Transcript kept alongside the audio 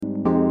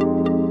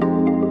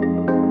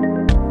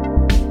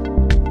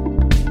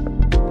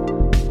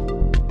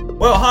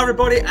Well, hi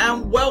everybody,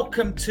 and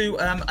welcome to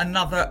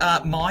another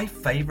My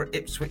Favourite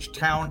Ipswich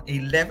Town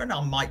 11.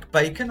 I'm Mike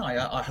Bacon.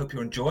 I hope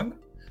you're enjoying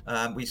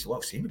them. We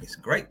seem to get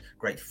some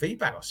great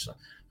feedback.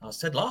 I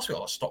said last week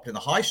I was stopped in the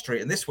high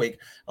street, and this week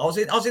I was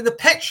in the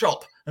pet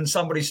shop, and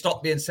somebody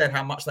stopped me and said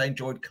how much they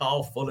enjoyed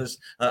Carl Fuller's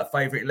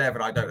favourite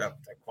 11. I don't know,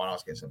 they're quite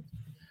asking some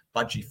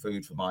budgie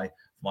food for my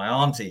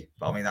auntie,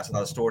 but I mean that's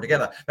another story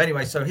together. But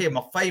anyway, so here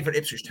my favourite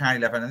Ipswich Town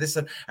 11,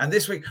 and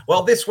this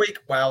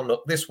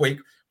week.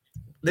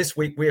 This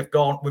week we've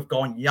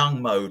gone young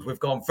mode. We've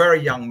gone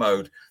very young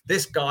mode.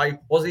 This guy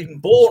wasn't even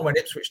born when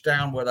Ipswich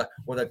Town were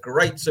the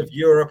greats of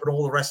Europe and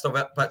all the rest of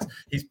it, but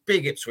he's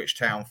big Ipswich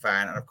Town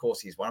fan, and of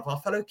course he's one of our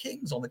fellow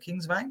kings on the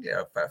Kings of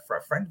Anglia,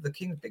 a friend of the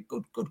King, big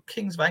good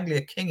Kings of Anglia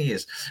king he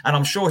is, and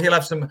I'm sure he'll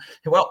have some.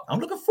 Well, I'm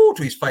looking forward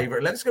to his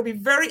favourite. It's going to be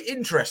very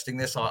interesting.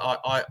 This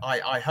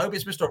I hope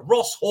it's Mr.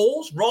 Ross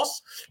Halls.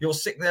 Ross, you're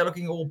sitting there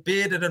looking all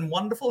bearded and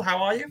wonderful. How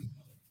are you?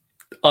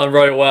 I'm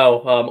very well.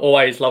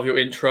 Always love your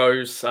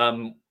intros.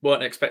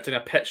 Weren't expecting a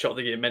pet shop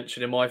that you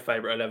mentioned in my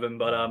favourite 11,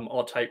 but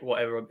I'll take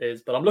whatever it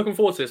is. But I'm looking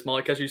forward to this,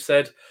 Mike. As you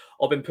said,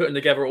 I've been putting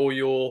together all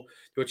your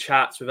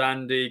chats with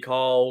Andy,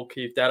 Carl,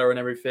 Keith Deller and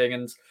everything,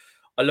 and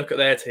I look at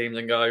their teams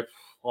and go,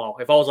 wow,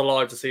 if I was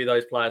alive to see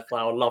those players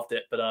play, I loved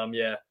it. But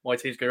yeah, my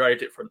team's going to be very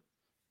different.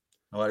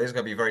 Well, it is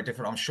going to be very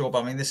different, I'm sure.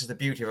 But I mean, this is the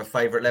beauty of a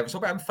favourite 11. It's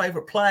all about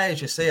favourite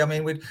players, you see. I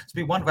mean, it's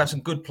been wonderful to have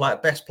some good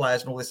best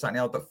players and all this, that, and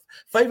the other. But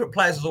favourite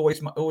players is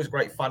always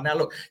great fun. Now,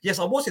 look, yes,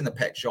 I was in the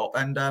pet shop,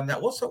 and it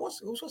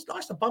was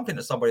nice to bump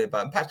into somebody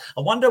about. In fact,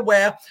 I wonder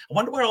where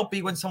I'll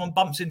be when someone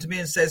bumps into me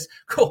and says,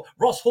 "Cool,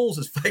 Ross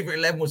Halls' favourite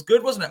 11 was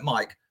good, wasn't it,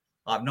 Mike?"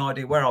 I have no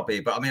idea where I'll be,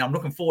 but I mean, I'm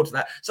looking forward to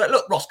that. So,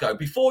 look, Roscoe,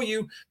 before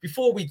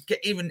we get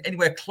even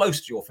anywhere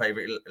close to your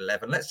favourite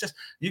 11,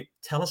 you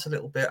tell us a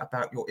little bit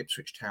about your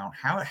Ipswich Town.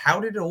 How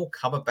did it all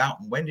come about,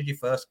 and when did you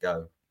first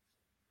go?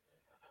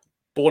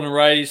 Born and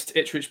raised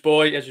Ipswich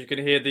boy, as you can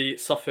hear the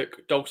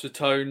Suffolk dulcet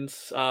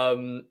tones,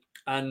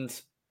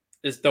 and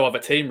there's no other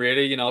team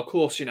really. You know, of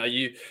course, you know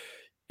you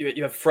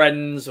have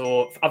friends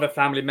or other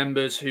family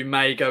members who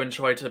may go and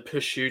try to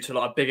push you to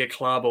like a bigger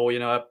club or, you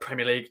know, a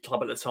Premier League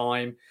club at the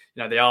time,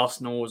 you know, the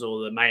Arsenals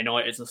or the Man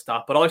Uniteds and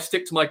stuff. But I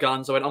stick to my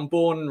guns. I'm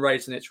born and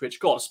raised in Ipswich,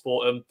 got to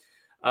support them.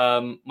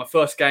 My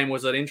first game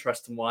was an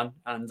interesting one,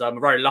 and I'm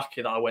very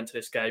lucky that I went to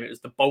this game. It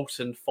was the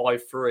Bolton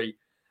 5-3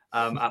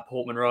 at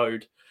Portman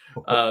Road,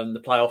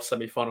 the playoff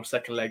semi-final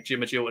second leg,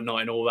 Jim Agilton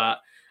night and all that.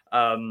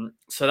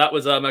 So that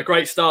was a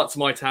great start to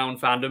my town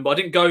fandom, but I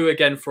didn't go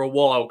again for a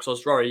while because I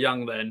was very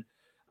young then.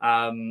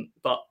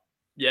 But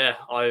yeah,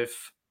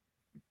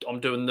 I'm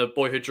doing the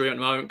boyhood dream at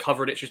the moment,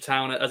 covering Ipswich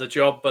Town as a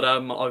job. But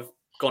I've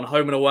gone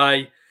home and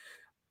away.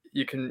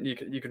 You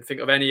can think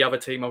of any other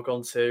team I've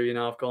gone to. You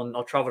know,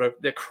 I've travelled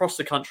across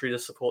the country to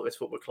support this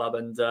football club,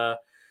 and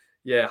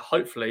yeah,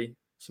 hopefully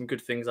some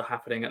good things are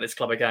happening at this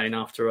club again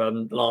after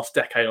the last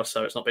decade or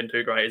so. It's not been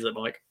too great, is it,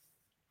 Mike?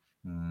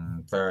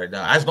 It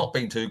has not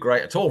been too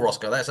great at all,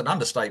 Roscoe. That's an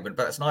understatement,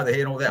 but it's neither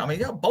here nor there. I mean,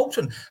 yeah,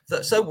 Bolton.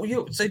 So do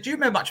you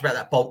remember much about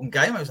that Bolton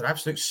game? It was an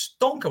absolute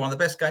stonker, one of the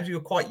best games. You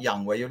were quite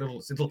young, were you?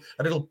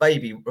 A little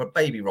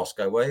baby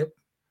Roscoe, were you?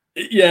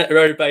 Yeah,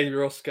 very baby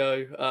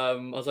Roscoe.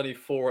 I was only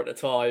 4 at the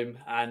time,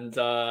 and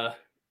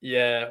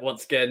yeah,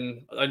 once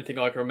again, the only thing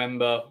I can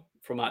remember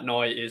from that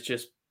night is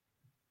just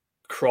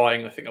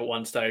crying, I think, at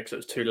one stage because it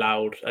was too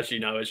loud. As you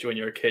know, when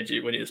you're a kid,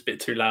 when it's a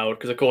bit too loud,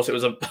 because of course it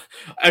was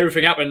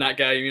everything happened in that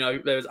game. You know,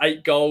 there was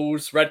 8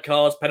 goals, red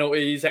cards,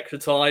 penalties, extra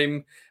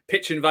time,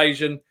 pitch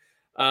invasion.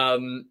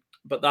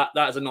 But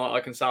that is a night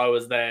I can say I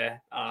was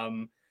there,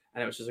 and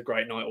it was just a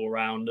great night all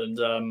round.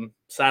 And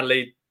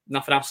sadly,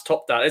 nothing else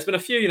topped that. There's been a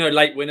few, you know,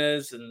 late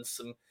winners and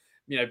some,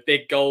 you know,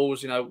 big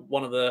goals. You know,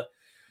 one of the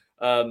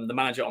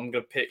manager I'm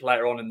going to pick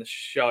later on in the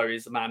show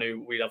is the man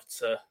who we love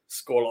to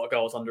score a lot of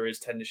goals under his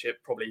tenureship.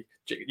 Probably,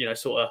 you know,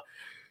 sort of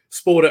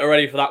spoiled it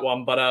already for that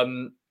one. But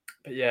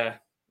yeah,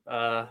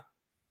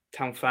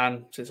 town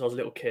fan since I was a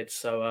little kid.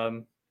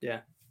 So yeah.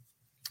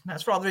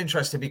 That's rather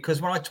interesting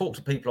because when I talk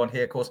to people on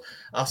here, of course,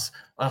 us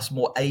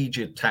more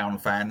aged town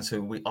fans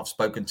who I've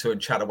spoken to and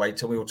chat away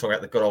to, we all talk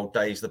about the good old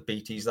days, the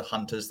Beatties, the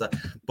Hunters, the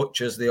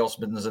Butchers, the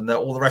Osmonds, and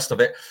all the rest of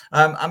it.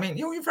 I mean,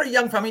 you're very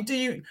young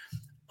family.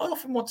 I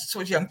often want to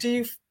talk to young.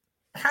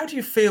 How do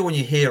you feel when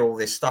you hear all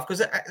this stuff? Because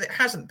it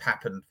hasn't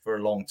happened for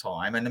a long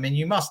time, and I mean,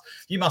 you must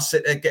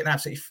sit there getting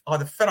absolutely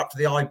either fed up to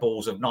the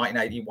eyeballs of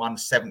 1981,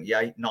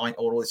 78, 9,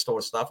 all this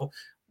sort of stuff,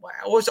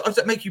 or does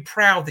it make you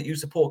proud that you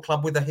support a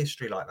club with a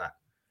history like that?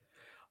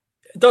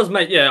 It does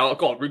make, yeah, we've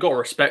got to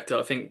respect it.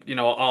 I think, you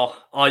know,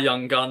 our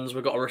young guns,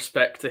 we've got to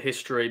respect the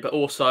history, but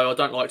also I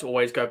don't like to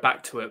always go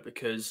back to it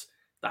because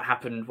that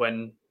happened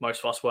when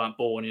most of us weren't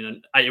born. You know,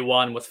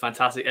 81 was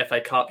fantastic.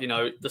 FA Cup, you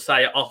know, to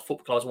say our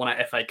football clubs won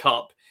an FA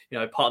Cup, you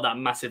know, part of that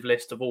massive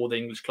list of all the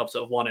English clubs that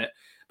have won it.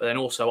 But then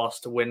also us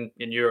to win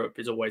in Europe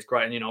is always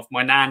great. And, you know,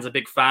 my nan's a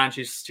big fan.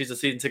 She's a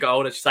season ticket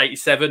holder. She's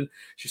 87.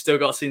 She's still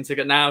got a season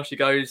ticket now. She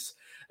goes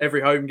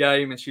every home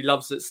game and she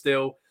loves it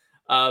still.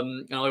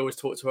 And I always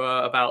talk to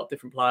her about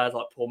different players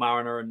like Paul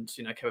Mariner and,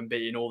 you know, Kevin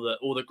Beattie and all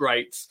the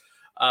greats.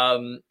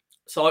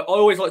 so I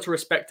always like to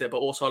respect it, but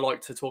also I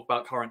like to talk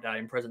about current day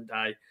and present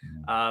day,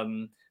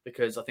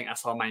 because I think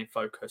that's our main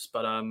focus.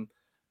 But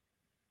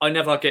I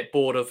never get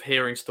bored of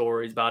hearing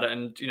stories about it,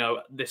 and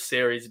this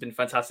series has been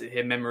fantastic to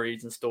hear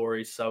memories and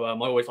stories. So I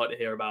always like to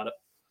hear about it.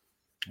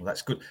 Well,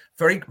 that's good.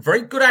 Very,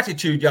 very good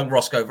attitude, young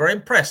Roscoe. Very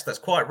impressed. That's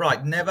quite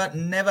right.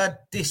 Never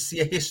diss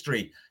your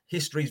history.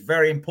 History is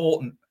very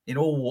important in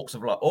all walks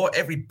of life, or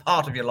every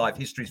part of your life.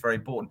 History is very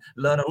important.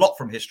 Learn a lot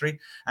from history,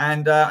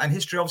 and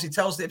history obviously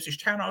tells the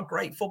Ipswich Town are a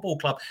great football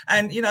club.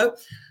 And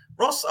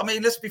Ross, I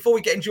mean, before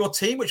we get into your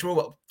team, which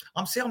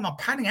I'm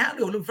panning out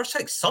a little. I'm very so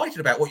excited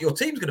about what your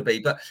team's going to be.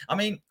 But I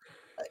mean,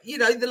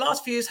 the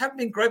last few years haven't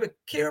been great. But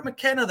Kieran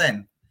McKenna,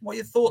 then, what are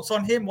your thoughts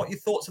on him? What are your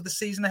thoughts of the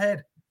season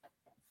ahead?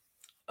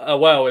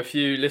 Well, if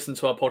you listen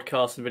to our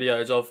podcasts and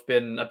videos, I've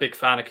been a big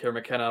fan of Kieran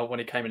McKenna when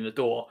he came in the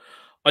door.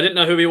 I didn't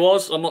know who he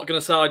was. I'm not going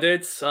to say I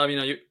did.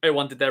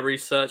 Everyone did their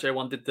research.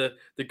 Everyone did the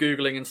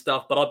Googling and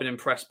stuff, but I've been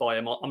impressed by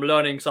him. I'm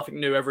learning something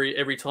new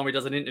every time he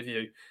does an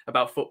interview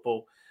about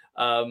football.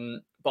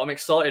 But I'm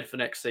excited for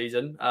next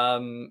season.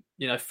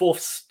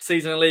 Fourth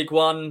season in League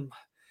One.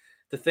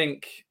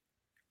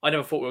 I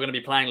never thought we were going to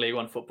be playing League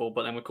One football,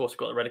 but then of course we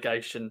got the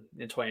relegation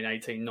in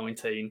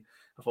 2018-19.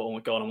 I thought, oh my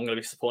God, I'm going to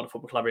be supporting a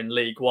football club in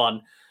League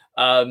One.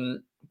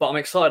 But I'm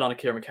excited on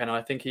Kieran McKenna.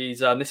 I think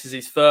this is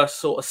his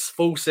first sort of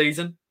full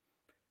season.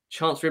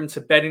 Chance for him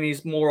to bed in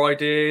his more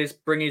ideas,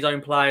 bring his own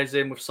players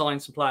in. We've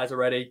signed some players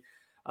already.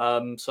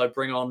 So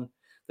bring on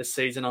the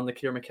season under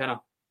Kieran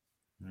McKenna.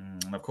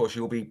 And of course,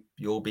 you'll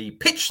be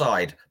pitch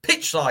side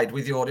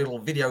with your little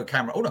video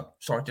camera. Oh no,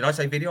 sorry, did I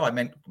say video? I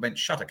meant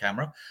shutter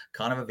camera,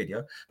 kind of a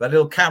video. But a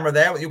little camera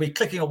there, you'll be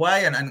clicking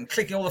away and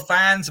clicking all the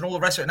fans and all the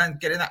rest of it, and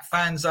get in that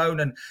fan zone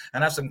and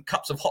have some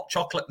cups of hot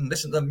chocolate and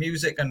listen to the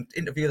music and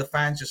interview the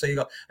fans. Just so you've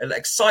got an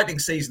exciting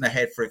season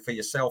ahead for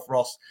yourself,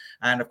 Ross.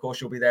 And of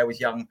course, you'll be there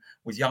with young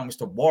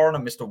Mr. Warren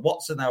and Mr.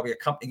 Watson. They'll be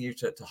accompanying you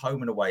to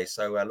home and away.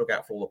 So look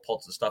out for all the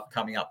pods and stuff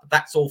coming up. But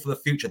that's all for the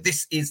future.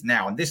 This is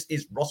now, and this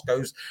is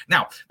Roscoe's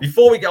now.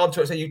 Before we get on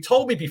to it, so you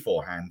told me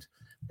beforehand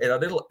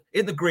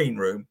in the green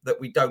room that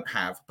we don't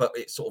have, but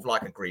it's sort of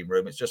like a green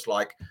room. It's just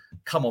like,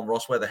 come on,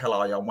 Ross, where the hell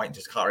are you? I'm waiting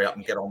to hurry up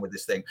and get on with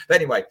this thing. But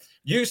anyway,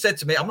 you said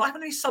to me, I'm not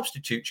having any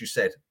substitutes, you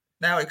said.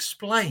 Now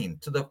explain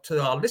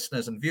to our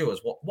listeners and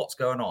viewers what's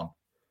going on.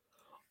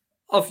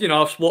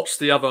 I've watched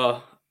the other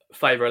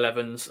favourite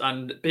 11s,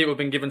 and people have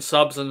been given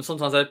subs, and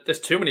sometimes there's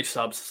too many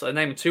subs, so they're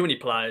naming too many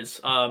players.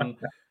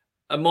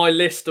 And my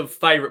list of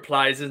favourite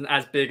players isn't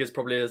as big as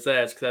probably as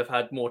theirs, because they've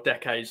had more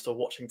decades of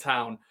watching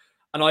Town.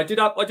 And I did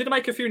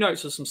make a few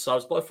notes of some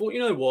subs, but I thought, you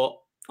know what?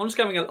 This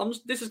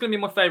is going to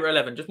be my favourite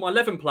 11, just my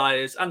 11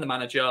 players and the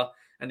manager.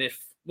 And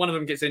if one of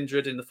them gets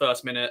injured in the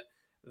first minute,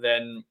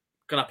 then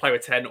going to play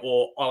with 10,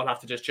 or I'll have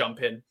to just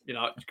jump in.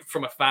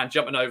 From a fan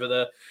jumping over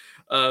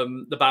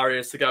the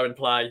barriers to go and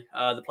play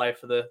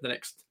for the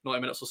next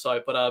 90 minutes or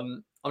so. But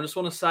I just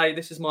want to say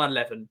this is my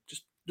 11,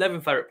 just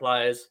 11 favourite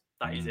players.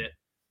 That is it.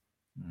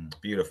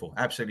 Beautiful,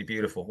 absolutely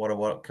beautiful. What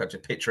a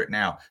picture it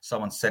now.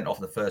 Someone sent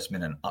off the first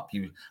minute, up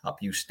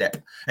you step.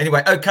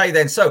 Anyway, okay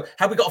then. So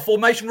have we got a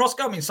formation,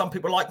 Roscoe? I mean, some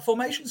people like the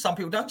formation, some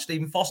people don't.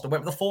 Stephen Foster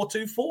went with the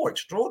 4-2-4,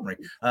 extraordinary.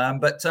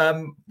 But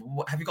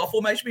have you got a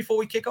formation before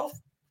we kick off?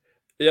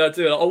 Yeah, I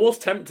do. I was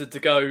tempted to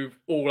go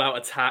all out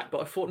attack,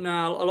 but I thought,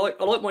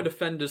 I like my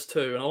defenders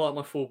too, and I like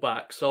my full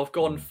back. So I've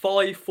gone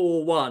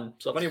 5-4-1.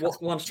 So I've only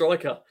got one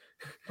striker.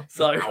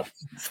 So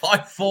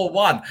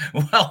 5-4-1.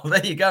 Well,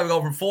 there you go. We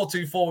go from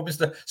 4-2-4 with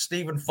Mr.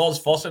 Stephen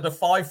Foster to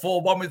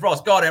 5-4-1 with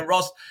Ross. Go on then,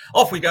 Ross.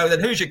 Off we go then.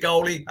 Who's your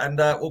goalie? And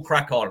we'll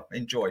crack on.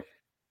 Enjoy.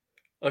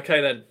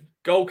 Okay then.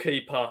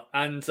 Goalkeeper.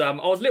 And I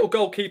was a little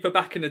goalkeeper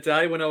back in the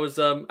day when I was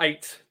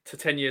 8 to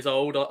 10 years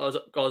old. I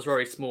was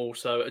very small,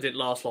 so it didn't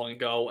last long in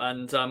goal.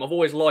 And I've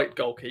always liked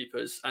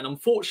goalkeepers. And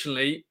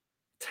unfortunately,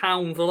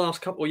 Town for the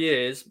last couple of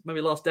years, maybe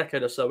last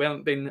decade or so, we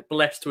haven't been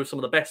blessed with some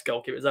of the best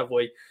goalkeepers, have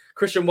we?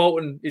 Christian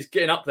Walton is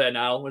getting up there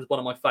now as one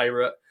of my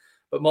favourite.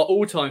 But my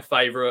all-time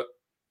favourite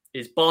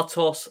is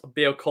Bartosz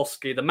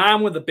Białkowski, the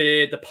man with the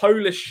beard, the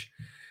Polish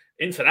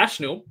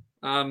international.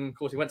 Of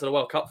course, he went to the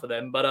World Cup for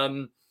them. But,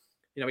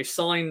 he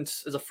signed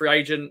as a free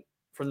agent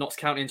from Notts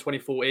County in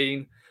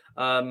 2014.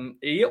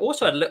 He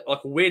also had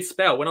like a weird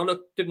spell. When I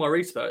did my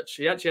research,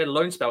 he actually had a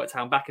loan spell at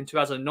Town back in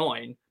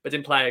 2009, but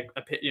didn't play,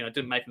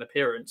 didn't make an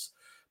appearance.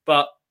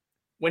 But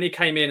when he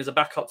came in as a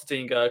backup to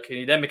Dean Gerken,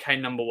 he then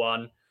became number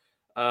one.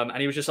 And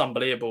he was just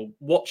unbelievable.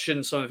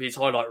 Watching some of his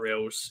highlight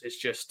reels, it's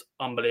just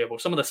unbelievable.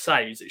 Some of the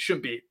saves, it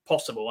shouldn't be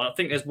possible. And I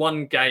think there's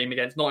one game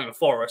against Nottingham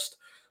Forest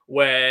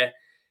where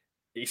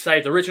he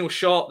saved the original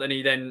shot, then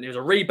there was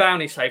a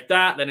rebound, he saved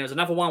that. Then there was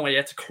another one where he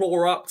had to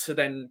claw up to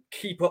then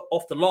keep it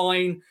off the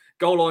line.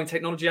 Goal line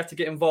technology had to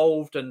get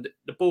involved, and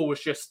the ball was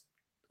just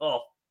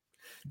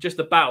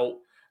about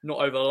not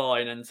over the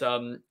line. And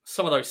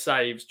some of those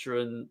saves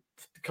during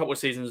a couple of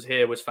seasons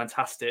here was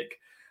fantastic.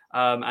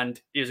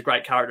 And he was a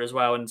great character as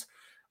well. And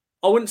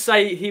I wouldn't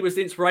say he was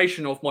the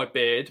inspiration of my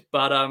beard,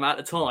 but at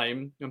the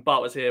time when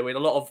Bart was here, we had a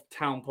lot of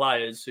Town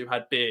players who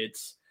had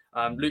beards.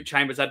 Luke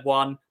Chambers had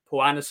one,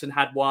 Paul Anderson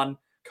had one,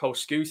 Cole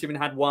Scouse even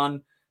had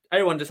one,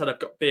 everyone just had a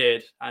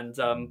beard, and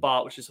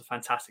Bart was just a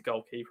fantastic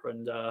goalkeeper,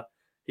 and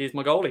he's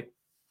my goalie.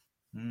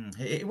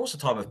 It was a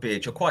time of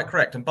beard. You're quite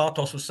correct, and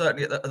Bartos was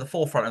certainly at the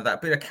forefront of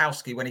that.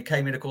 Birakowski, when he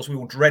came in, of course, we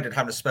all dreaded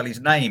having to spell his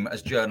name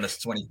as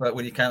journalists when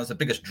he came. As the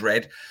biggest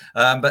dread.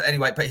 But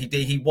anyway,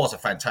 he was a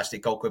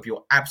fantastic goalkeeper.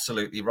 You're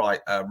absolutely right,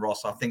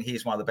 Ross. I think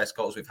he's one of the best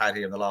goals we've had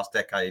here in the last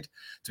decade.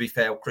 To be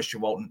fair, Christian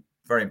Walton,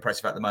 very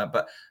impressive at the moment,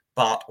 but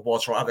Bart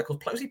was right.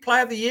 Was he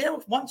Player of the Year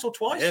once or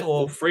twice,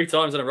 or 3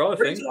 times in a row? I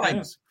think.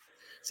 Yeah.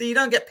 So you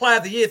don't get Player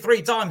of the Year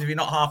 3 times if you're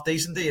not half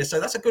decent, do you? So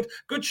that's a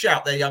good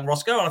shout there, young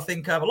Roscoe. And I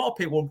think a lot of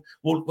people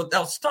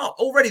they'll start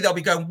already. They'll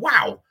be going,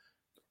 wow.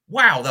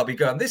 They'll be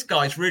going, this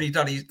guy's really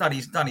done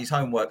his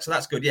homework. So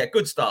that's good. Yeah,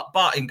 good start.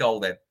 Bart in goal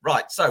then.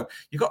 Right. So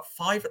you've got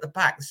 5 at the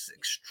back. This is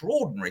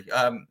extraordinary.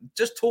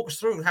 Just talk us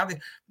through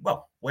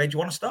where do you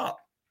want to start?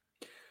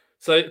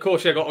 So, of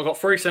course, I've got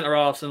 3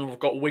 centre-halves and I've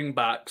got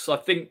wing-backs. So I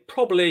think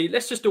probably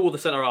let's just do all the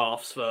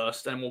centre-halves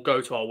first and we'll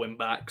go to our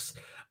wing-backs.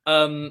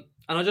 And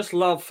I just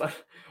love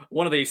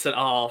one of these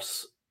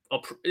centre-halves.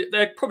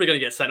 They're probably going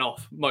to get sent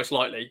off, most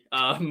likely.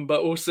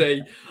 But we'll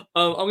see.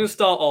 I'm going to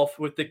start off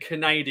with the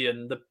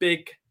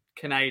big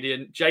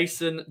Canadian,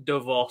 Jason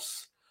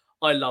DeVos.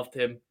 I loved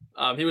him.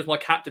 He was my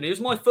captain. He was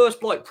my first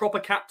proper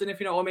captain, if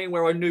you know what I mean,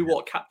 where I knew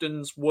what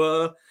captains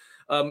were.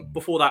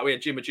 Before that, we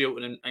had Jim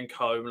Magilton and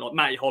co, and like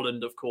Matty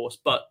Holland, of course.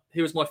 But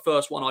he was my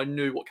first one. I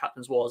knew what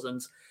captains was,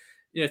 and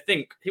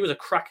think he was a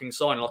cracking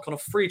signing. Like on a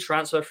free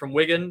transfer from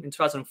Wigan in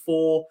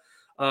 2004,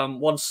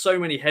 won so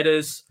many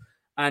headers,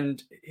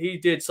 and he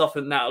did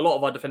something that a lot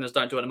of our defenders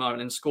don't do at the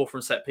moment, and score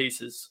from set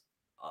pieces,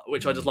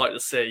 which I just like to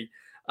see.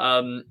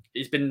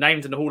 He's been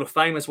named in the Hall of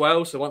Fame as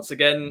well. So once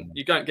again,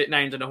 you don't get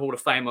named in the Hall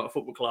of Fame at a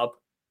football club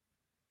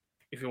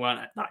if you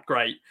weren't that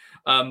great.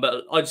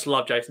 But I just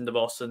love Jason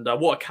DeVos, and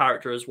what a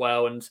character as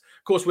well. And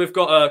of course, we've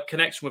got a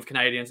connection with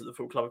Canadians at the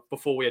football club.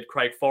 Before we had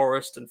Craig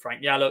Forrest and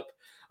Frank Yallop.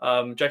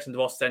 Jason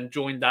DeVos then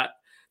joined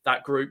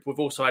that group. We've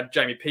also had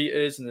Jamie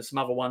Peters and there's some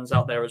other ones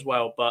out there as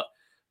well. But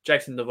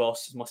Jason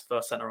DeVos is my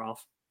first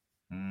centre-half.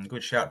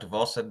 Good shout,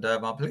 DeVos. And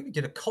I believe he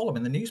did a column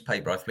in the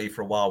newspaper, I believe,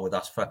 for a while with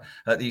us for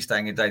the East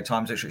Anglia Daily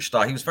Times, Ipswich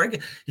Star. He was very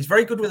good. He's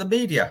very good with the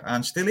media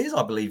and still is,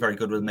 I believe, very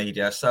good with the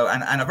media. So,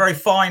 and a very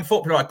fine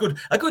footballer,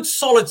 a good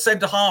solid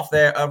centre half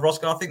there,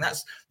 Roscoe. I think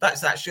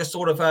that's just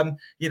sort of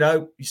you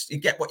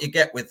get what you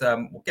get with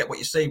get what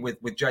you see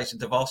with Jason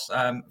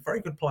DeVos.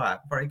 Very good player,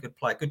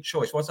 good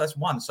choice. That's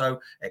one. So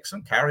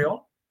excellent. Carry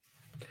on.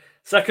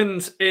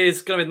 Second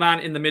is going to be the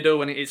man in the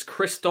middle, and it is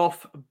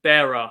Christophe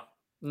Berra.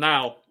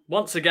 Now,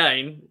 once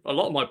again, a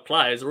lot of my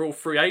players are all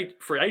free agent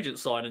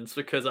signings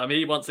because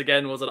he once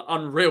again was an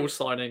unreal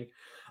signing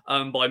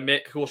by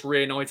Mick. Of course,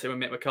 reunited with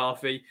Mick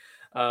McCarthy.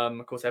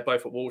 Of course, they're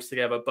both at Wolves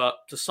together. But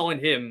to sign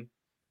him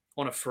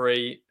on a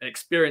free, an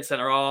experienced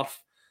centre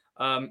half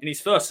in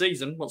his first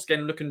season, once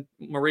again, looking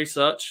at my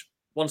research,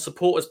 won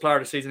supporters player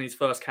of the season in his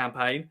first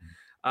campaign.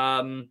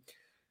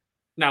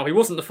 Now, he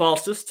wasn't the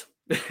fastest.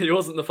 He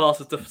wasn't the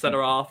fastest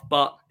centre half,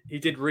 but he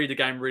did read the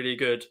game really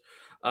good.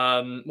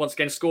 Once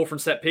again, score from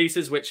set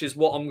pieces, which is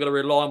what I'm going to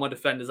rely on my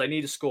defenders. They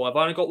need to score. I've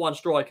only got one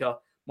striker.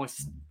 My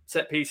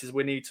set pieces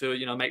we need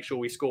to, make sure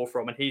we score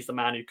from, and he's the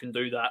man who can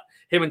do that.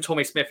 Him and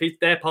Tommy Smith,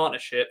 their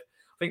partnership.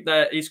 I think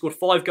he scored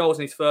 5 goals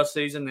in his first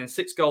season, then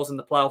 6 goals in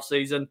the playoff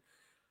season.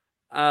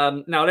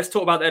 Now let's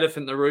talk about the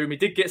elephant in the room. He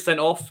did get sent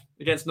off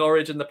against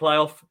Norwich in the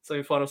playoff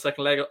semi-final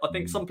second leg. I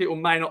think some people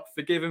may not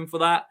forgive him for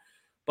that,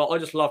 but I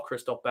just love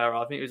Christophe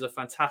Berra. I think he was a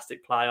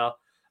fantastic player,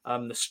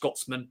 the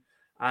Scotsman.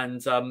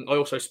 And I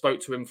also spoke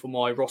to him for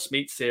my Ross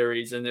Meat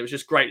series, and it was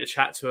just great to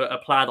chat to a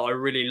player that I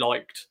really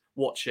liked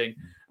watching.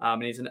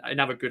 And he's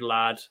another good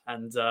lad.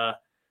 And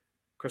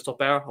Christophe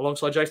Berra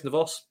alongside Jason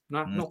DeVos,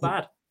 not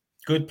bad.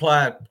 Good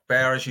player,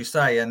 Berra, as you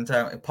say, and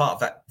part of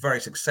that very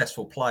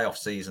successful playoff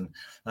season.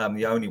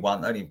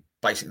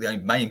 Basically the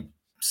only main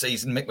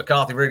season Mick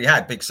McCarthy really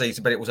had, big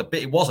season, but it was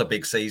a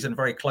big season,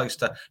 very close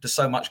to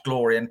so much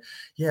glory. And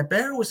yeah,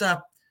 Berra was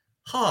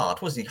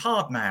hard, wasn't he?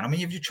 Hard man. I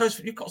mean,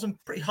 you've got some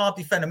pretty hard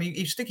defender. I mean,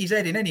 he'd stick his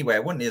head in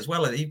anywhere, wouldn't he? As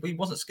well, he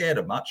wasn't scared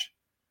of much.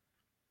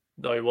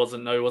 No, he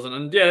wasn't.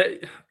 And yeah,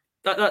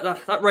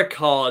 that red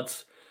card.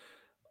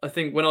 I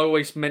think when I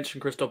always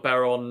mention Christophe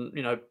Berra on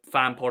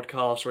fan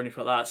podcasts or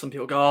anything like that, some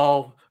people go,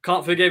 "Oh,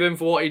 can't forgive him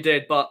for what he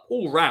did." But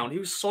all round, he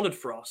was solid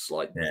for us.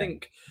 I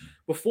think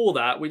before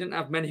that, we didn't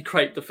have many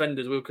great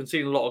defenders. We were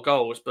conceding a lot of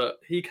goals, but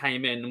he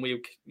came in and we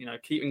were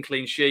keeping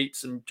clean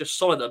sheets and just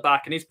solid at the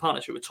back. And his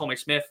partnership with Tommy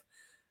Smith,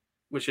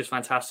 which is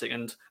fantastic.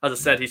 And as I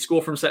said, he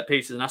scored from set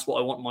pieces, and that's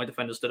what I want my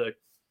defenders to do.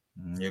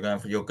 You're going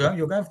for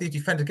the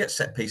defender to get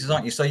set pieces,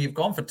 aren't you? So you've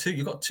gone for 2.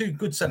 You've got 2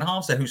 good centre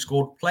halves there who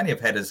scored plenty of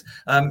headers.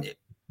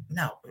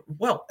 Now,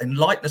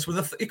 enlighten us with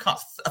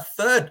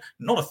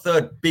not a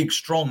third big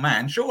strong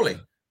man, surely.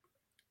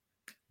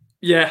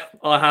 Yeah,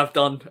 I have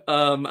done.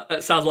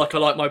 It sounds like I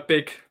like my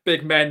big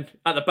men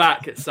at the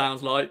back. It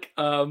sounds like,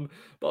 but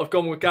I've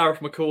gone with Gareth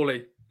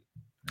McCauley.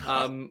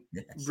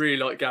 Yes. Really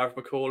like Gareth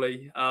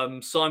McCauley.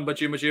 Signed by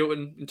Jim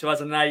Magilton in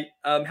 2008.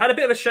 Had a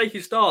bit of a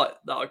shaky start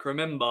that I can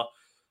remember,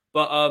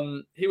 But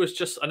he was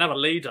just another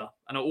leader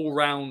and an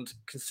all-round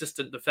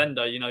consistent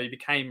defender. You know, he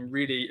became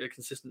really a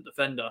consistent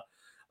defender.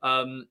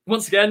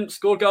 Once again,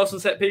 scored goals from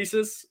set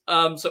pieces.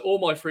 So all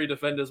my three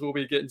defenders will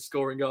be getting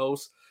scoring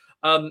goals.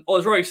 I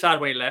was very sad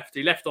when he left.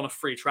 He left on a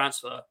free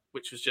transfer,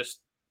 which was just...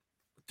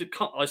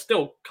 I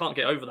still can't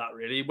get over that,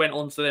 really. He went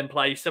on to then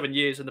play 7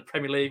 years in the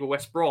Premier League with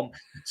West Brom.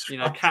 You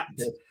know,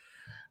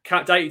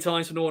 capped 80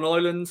 times for Northern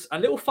Ireland.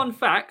 And little fun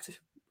fact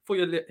for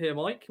you here,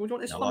 Mike. Would you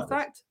want this fun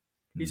fact?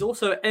 He's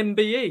also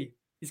MBE.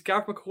 He's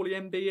Gareth McAuley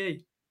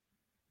MBE.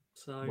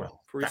 So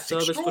for his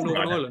service for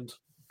Northern Ireland.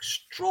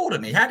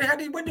 Extraordinary. How did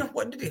he? When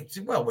did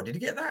he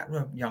get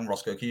that? Young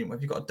Roscoe, have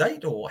you got a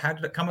date, or how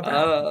did it come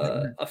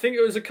about? I think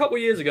it was a couple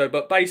of years ago,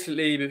 but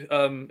basically,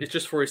 it's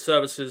just for his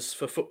services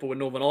for football in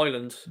Northern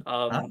Ireland.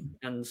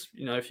 And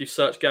you know, if you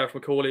search Gareth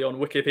McAuley on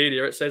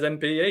Wikipedia, it says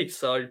MBE.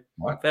 So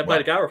fair play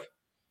to Gareth.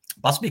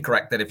 Must be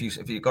correct then if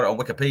you got it on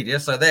Wikipedia.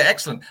 So they're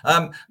excellent.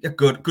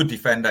 Good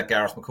defender,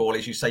 Gareth McAuley.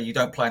 As you say, you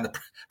don't play in the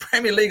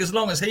Premier League as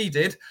long as he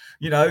did.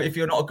 You know, if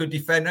you're not a good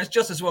defender, it's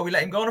just as well we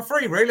let him go on a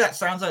free. Really, that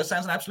sounds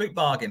an absolute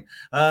bargain.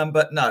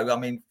 But no, I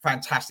mean,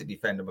 fantastic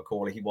defender,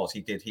 McAuley.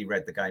 He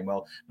read the game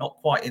well. Not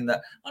quite in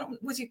the.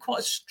 Was he quite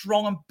as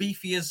strong and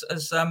beefy as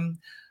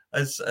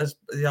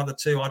the other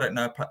two? I don't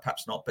know.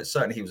 Perhaps not. But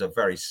certainly he was a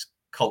very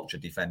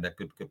cultured defender.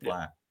 Good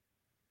player.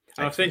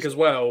 And I think as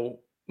well.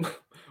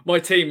 My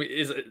team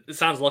it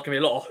sounds like a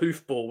lot of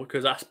hoofball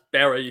because that's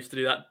Berra used to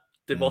do that.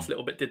 DeVos a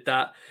little bit did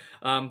that,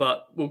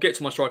 but we'll get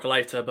to my striker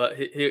later. But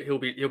he'll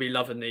be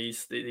loving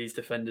these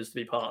defenders to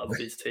be part of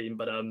his team.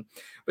 But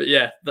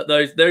yeah,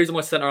 those are my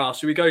centre halves.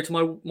 Should we go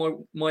to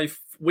my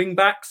wing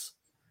backs?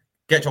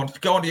 Go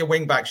on to your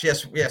wing backs.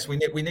 Yes. We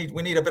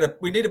need a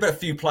bit of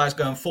few players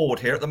going forward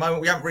here at the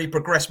moment. We haven't really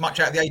progressed much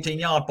out of the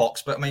 18-yard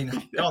box, but I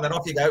mean, go on then,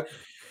 off you go.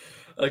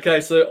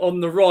 Okay, so on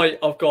the right,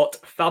 I've got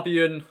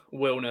Fabian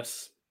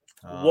Wilness.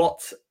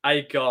 What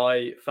a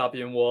guy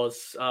Fabian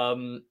was.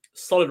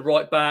 Solid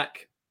right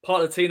back.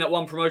 Part of the team that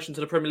won promotion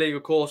to the Premier League,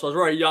 of course. I was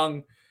very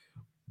young,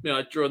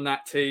 during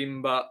that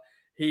team, but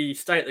he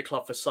stayed at the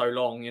club for so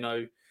long,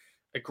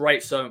 a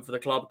great servant for the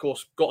club. Of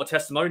course, got a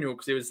testimonial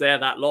because he was there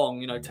that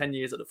long, 10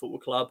 years at the football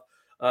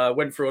club.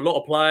 Went through a lot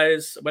of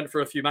players, went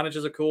through a few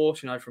managers, of course,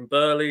 from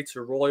Burley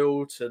to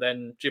Royal to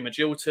then Jim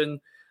Agilton.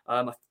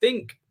 I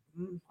think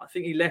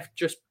he left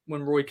just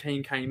when Roy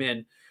Keane came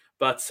in.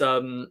 But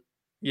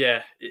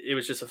it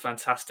was just a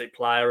fantastic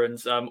player and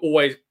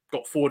always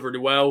got forward really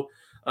well.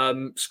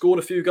 Scored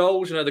a few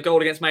goals, the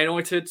goal against Man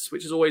United,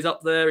 which is always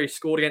up there. He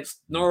scored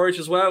against Norwich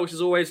as well, which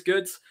is always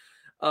good.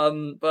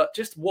 But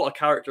just what a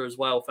character as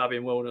well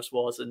Fabian Wilness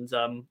was. And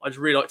I just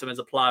really liked him as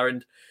a player.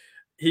 And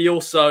he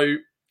also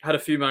had a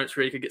few moments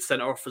where he could get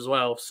sent off as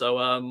well. So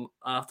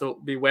I have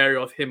to be wary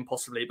of him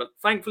possibly. But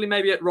thankfully,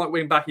 maybe at right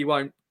wing back, he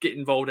won't get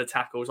involved in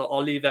tackles.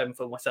 I'll leave them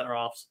for my centre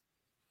halves.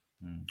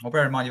 Well,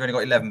 bear in mind, you've only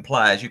got 11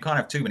 players. You can't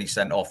have too many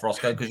sent off,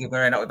 Roscoe, because you're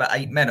going to end up with about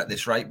 8 men at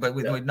this rate, but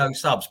with no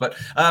subs. But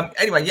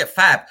anyway,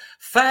 Fab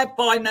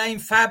by name,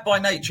 Fab by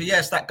nature.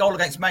 Yes, that goal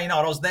against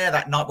Maynard, I was there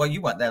that night. Well,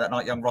 you weren't there that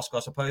night, young Roscoe, I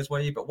suppose, were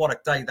you? But what a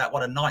day,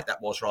 what a night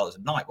that was, rather. It was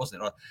a night,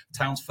 wasn't it?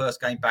 Town's first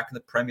game back in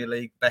the Premier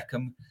League.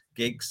 Beckham,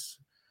 Giggs,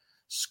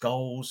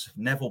 Scholes,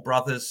 Neville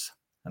Brothers,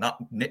 and up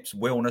nips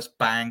Wilness,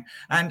 bang.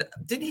 And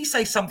didn't he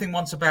say something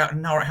once about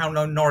how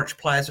no Norwich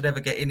players would ever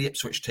get in the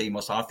Ipswich team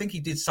or something? I think he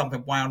did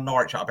something wound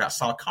Norwich up about.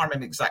 So I can't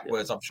remember exact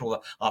words. I'm sure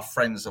that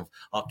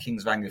our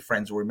Kings of Anglia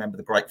friends will remember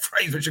the great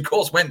phrase, which of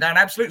course went down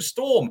absolute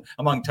storm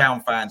among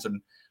Town fans and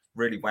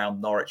really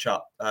wound Norwich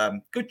up.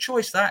 Good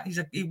choice that.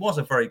 He was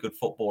a very good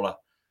footballer.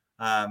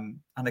 And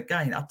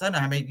again, I don't know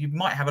how many, you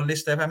might have a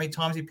list of how many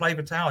times he played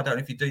for Town. I don't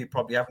know if you do, you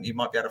probably haven't. You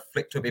might be able to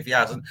flick to him if he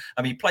hasn't.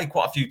 I mean, he played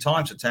quite a few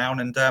times for Town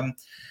and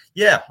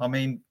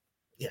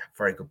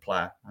very good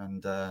player.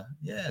 And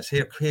it's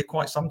here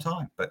quite some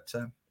time. But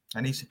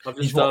and he's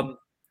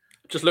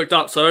just looked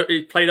up. So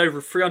he played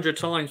over 300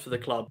 times for the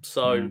club.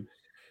 So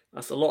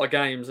that's a lot of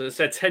games. As I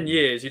said, 10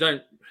 years. You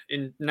don't,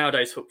 in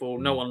nowadays football,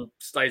 no one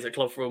stays at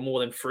club for more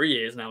than 3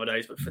 years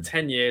nowadays. But for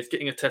 10 years,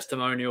 getting a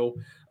testimonial,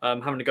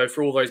 having to go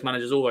through all those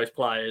managers, all those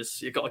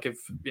players, you've got to give,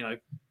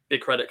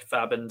 big credit to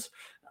Fab. And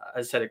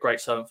as I said, a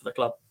great servant for the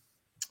club.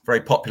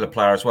 Very popular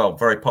player as well.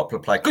 Very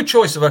popular player. Good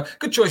choice. Here's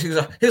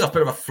a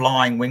bit of a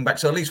flying wing back.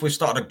 So at least we've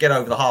started to get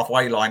over the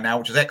halfway line now,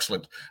 which is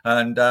excellent.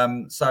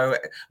 And so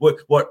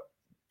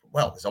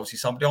there's obviously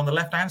somebody on the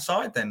left-hand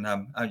side then,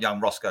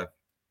 young Roscoe.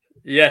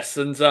 Yes,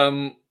 and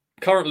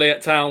currently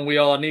at Town, we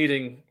are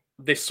needing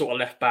this sort of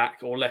left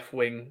back or left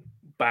wing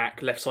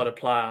back, left-sided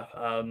player.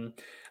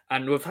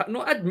 And we've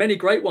not had many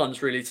great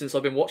ones, really, since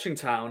I've been watching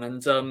Town.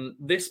 And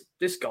this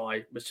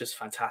guy was just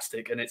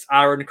fantastic. And it's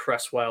Aaron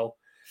Cresswell.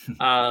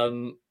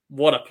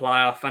 What a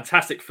player.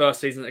 Fantastic first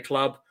season at the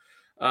club.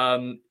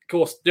 Of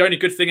course, the only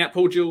good thing that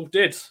Paul Jewell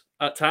did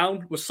at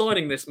Town was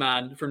signing this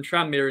man from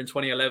Tranmere in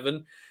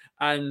 2011.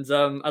 And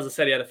as I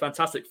said, he had a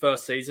fantastic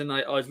first season.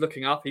 I was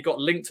looking up. He got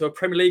linked to a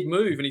Premier League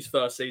move in his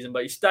first season,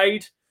 but he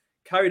stayed,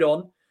 carried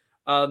on,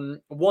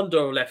 wandered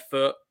on left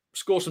foot,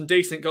 scored some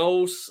decent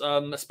goals,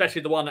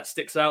 especially the one that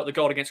sticks out, the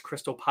goal against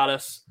Crystal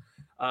Palace.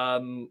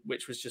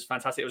 which was just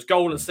fantastic. It was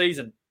goal of the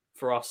season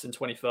for us in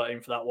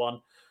 2013 for that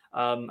one.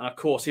 And of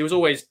course, he was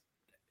always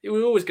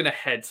going to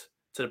head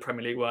to the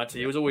Premier League, weren't he?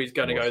 He was always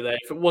going to go there.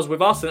 If it was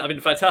with us, then that'd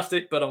been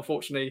fantastic. But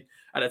unfortunately,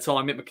 at the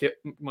time, Mick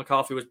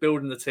McCarthy was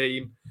building the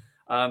team.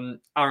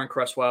 Aaron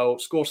Cresswell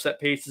scores set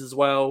pieces as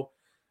well.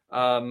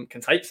 Can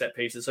take set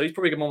pieces, so he's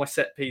probably my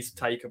set-piece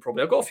taker.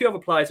 Probably, I've got a few other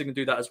players who can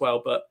do that as well.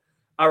 But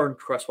Aaron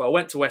Cresswell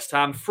went to West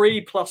Ham,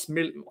 3+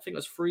 million. I think it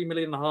was 3.5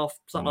 million,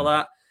 something like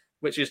that,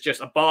 which is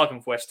just a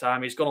bargain for West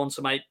Ham. He's gone on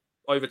to make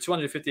over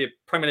 250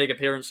 Premier League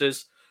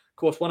appearances. Of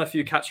course, won a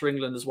few caps for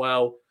England as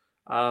well.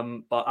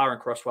 But Aaron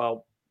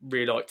Cresswell,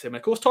 really liked him.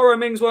 Of course, Tyrone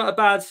Mings weren't a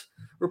bad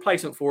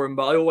replacement for him,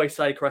 but I always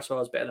say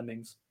Cresswell is better than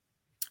Mings.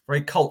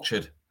 Very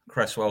cultured.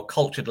 Cresswell,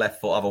 cultured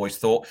left foot. I've always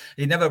thought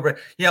I've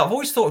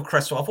always thought of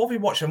Cresswell. I've always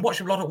watched him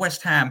a lot at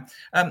West Ham.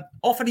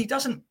 Often he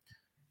doesn't.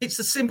 It's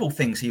the simple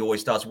things he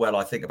always does well.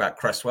 I think about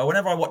Cresswell.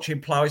 Whenever I watch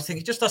him play, I always think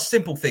he just does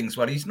simple things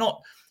well. He's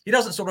not. He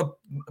doesn't sort of,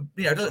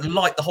 doesn't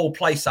light the whole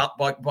place up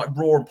by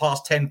roaring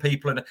past 10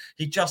 people, and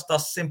he just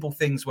does simple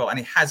things well. And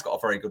he has got a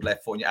very good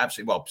left foot. And you're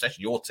absolutely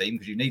especially your team,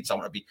 because you need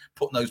someone to be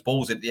putting those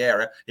balls into the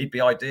area. He'd be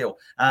ideal.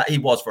 He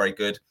was very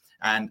good.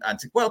 And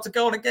to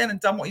go on again and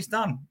done what he's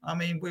done. I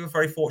mean, we were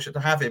very fortunate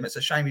to have him. It's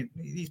a shame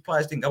these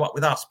players didn't go up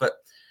with us, but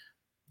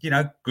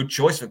good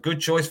choice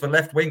for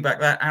left wing back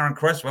there, Aaron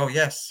Cresswell.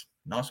 Yes,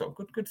 nice one.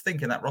 Good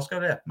thinking that, Roscoe.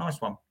 There, nice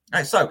one.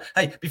 Hey, so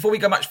before we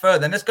go much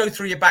further, let's go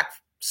through your back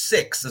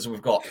six as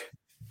we've got.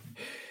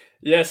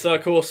 Yes,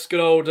 of course, good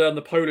old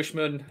the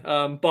Polishman,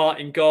 Bart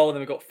in goal.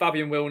 Then we've got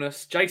Fabian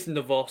Wilness, Jason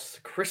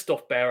DeVos,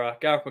 Christoph Berra,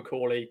 Gareth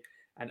McCauley,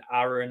 and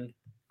Aaron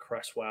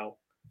Cresswell.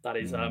 That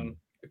is a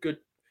good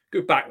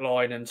back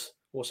line and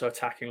also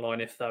attacking line.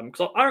 If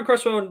because Aaron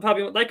Cresswell and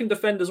Fabian, they can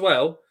defend as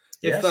well.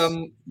 If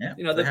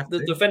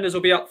the defenders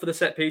will be up for the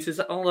set pieces,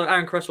 although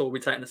Aaron Cresswell will be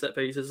taking the set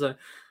pieces. So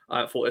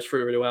I thought it's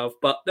through really well,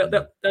 but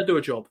they'll do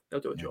a job. They'll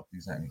do a job.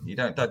 Exactly. You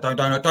don't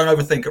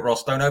overthink it,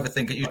 Ross. Don't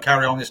overthink it. You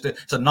carry on.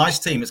 It's a nice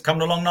team. It's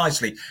coming along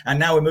nicely, and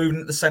now we're moving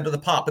to the centre of the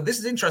park. But this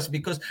is interesting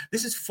because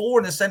this is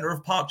 4 in the centre of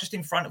the park, just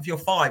in front of your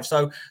 5.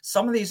 So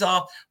some of these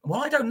are.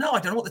 Well, I don't know. I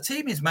don't know what the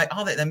team is, mate.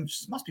 Are they? There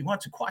must be 1 or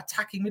 2 quite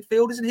attacking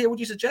midfielders in here. Would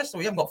you suggest?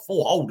 Well, you haven't got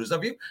 4 holders,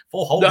 have you?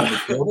 4 holding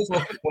midfielders.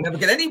 Well, we'll never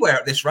get anywhere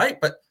at this rate,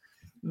 but.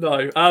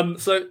 No.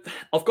 So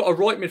I've got a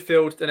right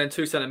midfield and then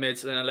 2 centre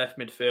mids and then a left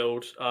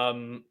midfield.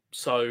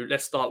 So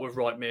let's start with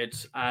right mid.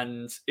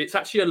 And it's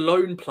actually a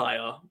lone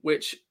player,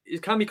 which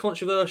can be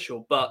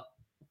controversial, but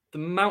the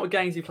amount of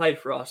games he played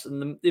for us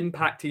and the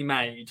impact he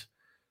made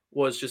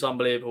was just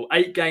unbelievable.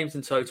 8 games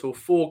in total,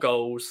 4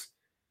 goals.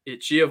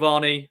 It's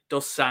Giovanni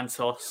Dos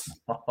Santos.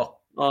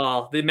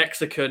 The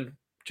Mexican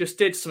just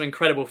did some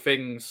incredible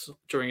things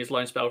during his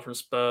loan spell from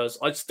Spurs.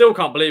 I still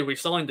can't believe we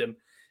signed him.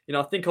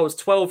 I think I was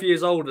 12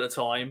 years old at the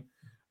time,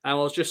 and I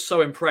was just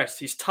so impressed.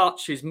 His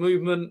touch, his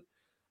movement,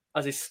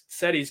 as he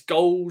said, his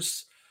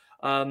goals.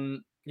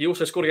 He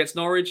also scored against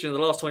Norwich. The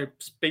last time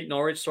he beat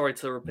Norwich, sorry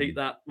to repeat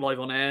that live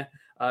on air,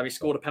 he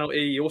scored a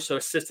penalty. He also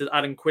assisted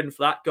Adam Quinn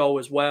for that goal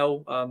as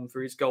well,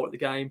 for his goal at the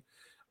game.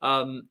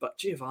 But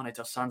Giovanni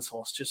Dos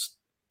Santos, just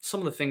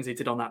some of the things he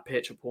did on that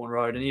pitch at Bourne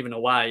Road and even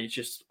away,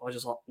 I was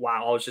just like,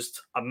 wow, I was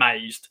just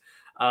amazed.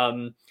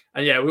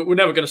 And yeah, we're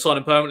never going to sign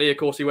him permanently. Of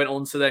course, he went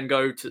on to then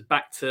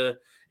he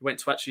went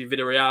to actually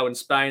Villarreal in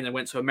Spain, then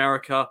went to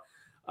America.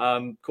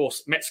 Of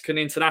course, Mexican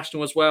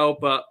international as well.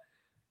 But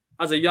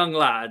as a young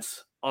lad,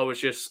 I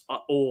was just at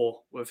awe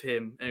with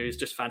him. And he was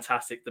just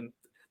fantastic.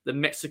 The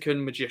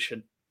Mexican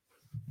magician.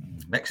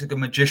 Mexican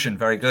magician,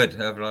 very good.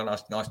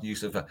 Nice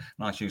use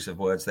of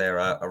words there.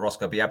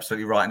 Roscoe, be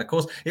absolutely right. And of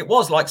course, it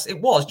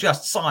was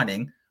just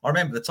signing. I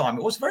remember the time.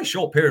 It was a very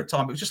short period of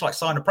time. It was just like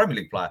signing a Premier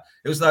League player.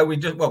 It was though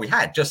we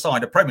had just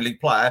signed a Premier League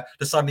player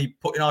to suddenly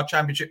put in our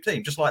Championship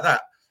team, just like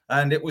that.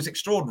 And it was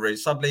extraordinary.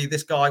 Suddenly,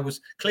 this guy was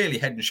clearly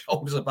head and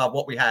shoulders above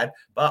what we had,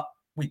 but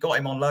we got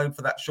him on loan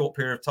for that short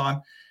period of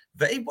time.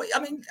 But how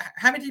many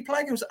did he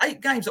play? It was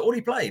 8 games that all he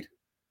played.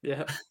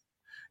 Yeah.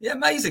 Yeah,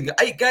 amazing.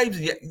 8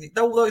 games,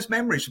 all those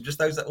memories from just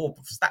those log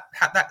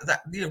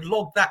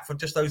that for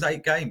just those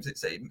 8 games.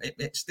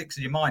 It sticks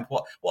in your mind.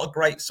 What a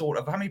great sort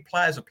of. How many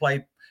players have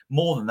played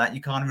more than that?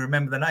 You can't even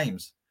remember the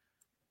names.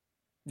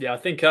 Yeah, I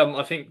think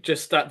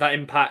just that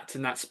impact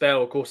and that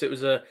spell. Of course, it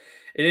was an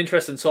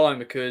interesting time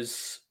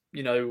because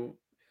that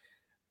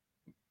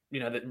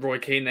Roy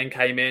Keane then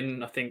came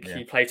in. I think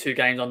he played 2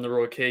 games under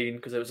Roy Keane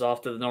because it was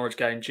after the Norwich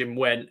game. Jim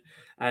went.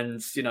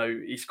 And,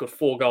 he scored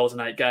 4 goals in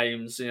 8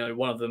 games.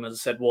 One of them, as I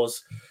said,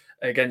 was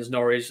against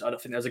Norwich. I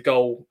don't think there's a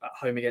goal at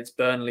home against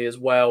Burnley as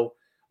well.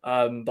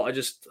 But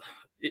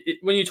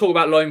when you talk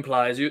about loan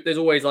players, there's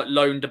always like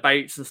loan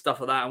debates and stuff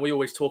like that. And we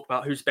always talk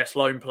about who's best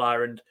loan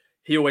player. And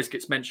he always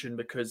gets mentioned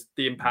because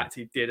the impact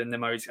he did in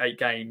those 8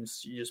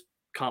 games, you just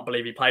can't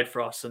believe he played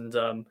for us. And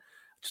I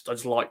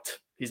just liked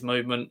his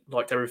movement,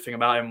 liked everything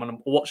about him. When I'm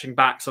watching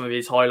back some of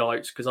his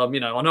highlights, because I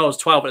know I was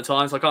 12 at the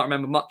time, so I can't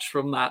remember much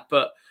from that.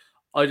 But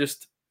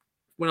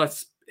when I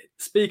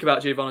speak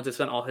about Giovanni Dos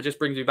Santos, it just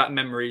brings me back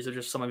memories of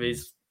just some of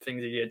his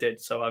things he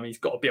did. So he's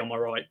got to be on my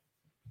right.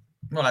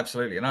 Well,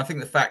 absolutely. And I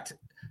think the fact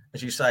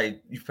as you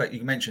say,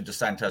 you mentioned Dos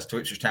Santos to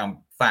Ipswich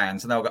Town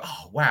fans, and they'll go,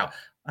 "Oh wow."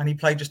 And he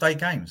played just 8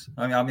 games.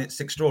 I mean, it's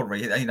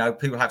extraordinary. You know,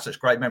 people have such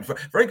great memories.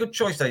 Very good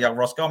choice there, young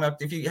Roscoe. I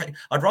mean,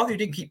 I'd rather you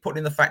didn't keep putting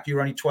in the fact you were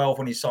only 12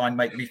 when you signed,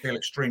 make me feel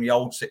extremely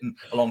old sitting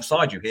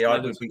alongside you here.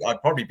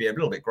 I'd probably be a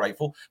little bit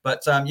grateful.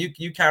 But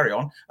you carry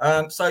on.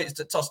 So it's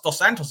Dos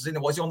Santos is in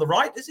it. Was he on the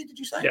right? Is he? Did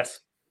you say? Yes.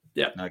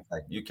 Yeah.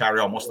 Okay. You carry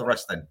on. What's the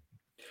rest then?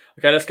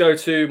 Okay, let's go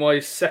to my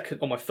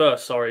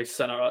first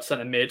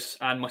centre mid,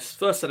 and my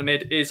first centre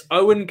mid is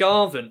Owen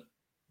Garvin,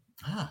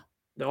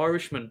 the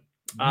Irishman.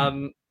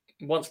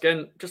 Once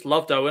again, just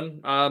loved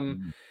Owen.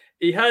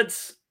 He had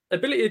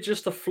ability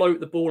just to float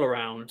the ball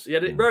around. He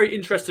had a very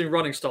interesting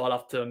running style, I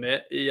have to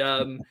admit. He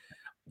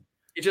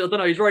just, I don't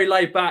know, he's very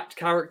laid back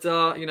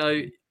character. You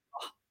know,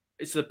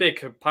 it's a big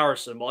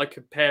comparison, but I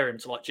compare him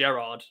to like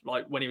Gerrard,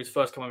 like when he was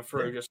first coming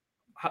through, just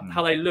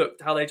how they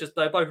looked,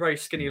 they're both very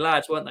skinny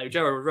lads, weren't they?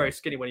 Gerrard was very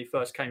skinny when he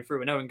first came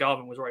through, and Owen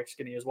Garvin was very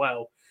skinny as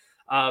well.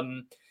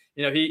 You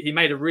know, he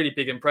made a really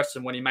big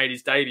impression when he made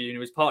his debut, and he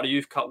was part of the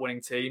Youth Cup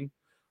winning team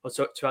of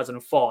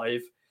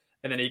 2005,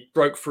 and then he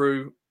broke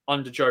through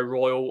under Joe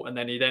Royle, and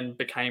then he then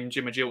became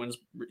Jim Agilton's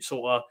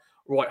sort of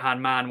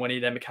right-hand man when he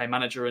then became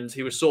manager, and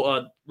he was sort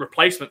of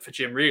replacement for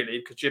Jim, really,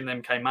 because Jim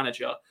then became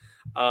manager.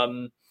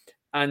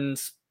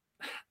 And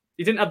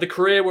he didn't have the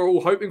career we're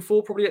all hoping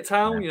for probably at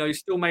Town. You know, he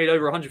still made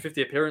over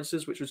 150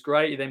 appearances, which was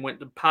great. He then went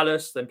to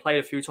Palace, then played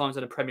a few times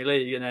in the Premier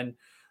League, and then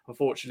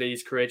unfortunately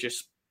his career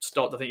just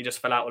stopped. I think he just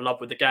fell out of love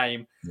with the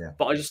game.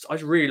 But I just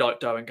really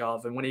liked Owen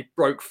Garvin when he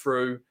broke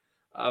through.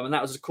 And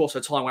that was, of course,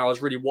 a time where I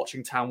was really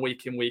watching Town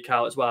week in, week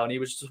out as well. And he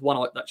was just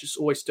one that just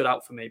always stood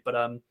out for me. But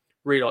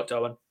really liked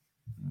Owen.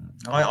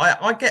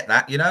 I get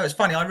that. You know, it's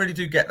funny. I really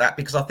do get that,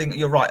 because I think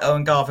you're right.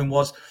 Owen Garvin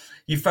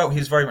you felt he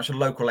was very much a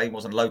local. He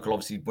wasn't local,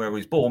 obviously, where he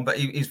was born, but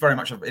he's very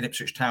much an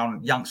Ipswich Town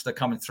youngster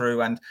coming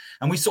through. And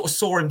we sort of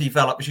saw him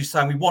develop, as you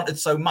say, and we wanted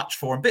so much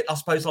for him. A bit, I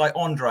suppose, like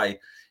Andre,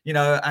 you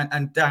know,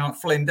 and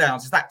Flynn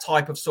Downs. Is that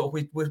type of sort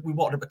of, we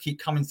wanted him to keep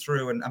coming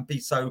through and be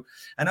so.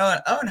 And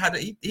Owen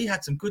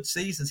had some good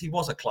seasons. He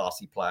was a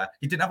classy player.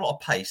 He didn't have a lot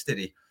of pace, did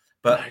he?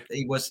 But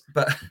he was,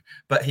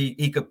 but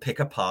he could pick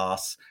a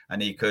pass,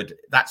 and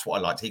that's what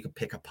I liked. He could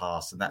pick a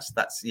pass, and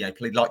that's you know,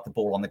 he liked the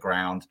ball on the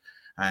ground.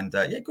 And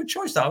good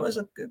choice. That was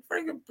a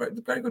very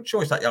good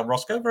choice. That young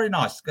Roscoe, very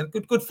nice,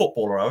 good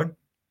footballer, Owen.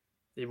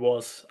 He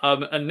was.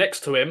 And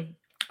next to him,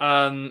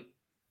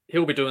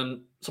 he'll be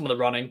doing some of the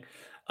running.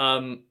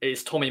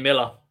 Is Tommy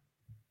Miller.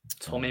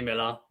 Tommy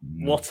Miller,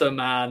 what a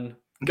man!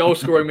 Goal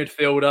scoring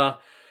midfielder,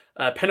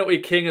 penalty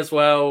king as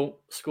well.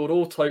 Scored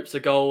all types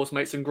of goals,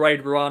 made some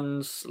great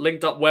runs,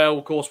 linked up well,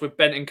 of course, with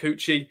Bent and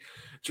Cucci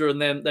during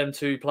them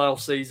 2 playoff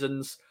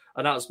seasons.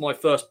 And that was my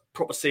first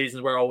proper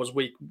season where I was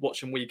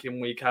watching week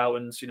in, week out,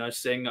 and you know,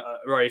 seeing a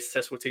very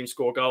successful team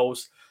score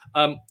goals.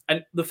 And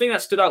the thing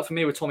that stood out for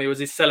me with Tommy was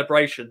his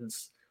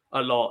celebrations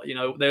a lot. You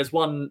know, there's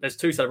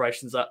 2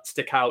 celebrations that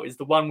stick out. Is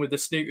the one with the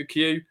snooker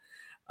cue,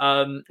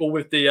 or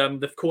with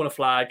the corner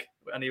flag,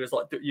 and he was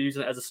like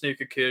using it as a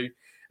snooker cue.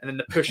 And then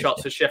the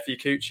push-ups for Shefty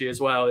Cucci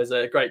as well. There's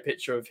a great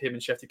picture of him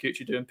and Shefty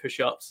Cucci doing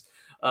push-ups.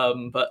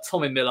 But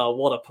Tommy Miller,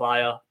 what a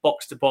player,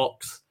 box to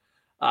box.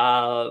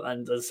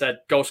 And as I said,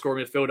 goal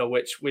scoring midfielder,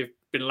 which we've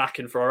been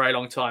lacking for a very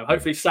long time.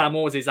 Hopefully Sam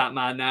Moores is that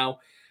man now.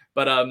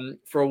 But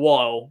for a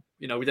while,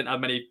 you know, we didn't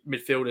have many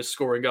midfielders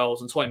scoring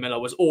goals, and Tommy Miller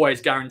was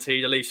always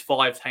guaranteed at least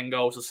 5-10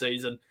 goals a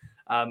season.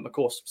 Of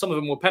course, some of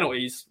them were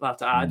penalties, I have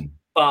to add,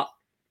 but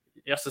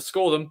he has to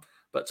score them.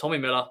 But Tommy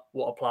Miller,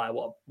 what a player,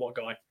 what a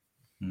guy.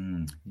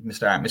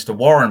 Mr.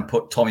 Warren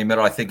put Tommy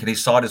Miller, I think, in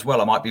his side as well.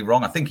 I might be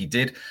wrong. I think he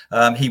did.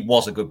 He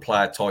was a good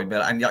player, Tommy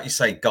Miller. And like you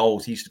say,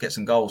 goals. He used to get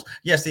some goals.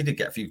 Yes, he did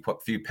get a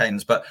few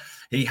pens, but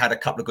he had a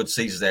couple of good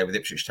seasons there with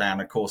Ipswich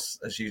Town. Of course,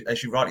 as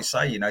you rightly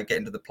say, you know,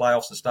 getting to the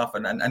playoffs and stuff,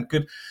 and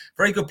good,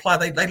 very good player.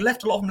 They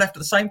left a lot of them left at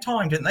the same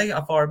time, didn't they?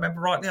 If I remember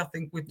rightly, I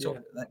think which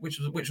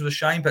was a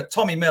shame. But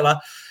Tommy Miller,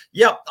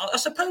 I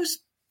suppose.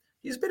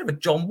 He's a bit of a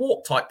John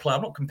Walk type player.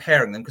 I'm not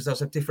comparing them because there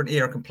was a different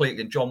era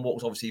completely. And John Walk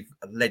was obviously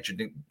a legend,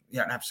 you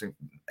know, an absolute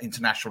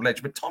international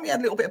legend. But Tommy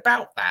had a little bit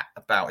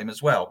about him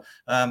as well.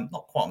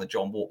 Not quite on the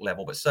John Walk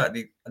level, but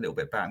certainly a little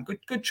bit about him.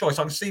 Good choice.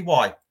 I can see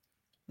why.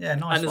 Yeah,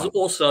 nice. And there's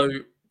also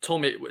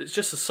Tommy. It's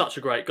just such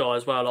a great guy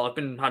as well. I've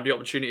had the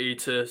opportunity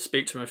to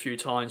speak to him a few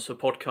times for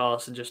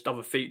podcasts and just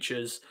other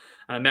features.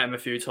 And I met him a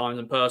few times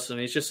in person.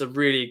 He's just a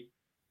really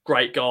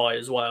great guy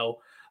as well.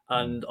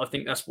 And I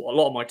think that's what a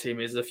lot of my team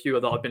is. A few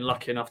that I've been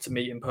lucky enough to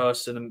meet in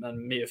person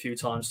and meet a few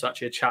times to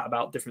actually chat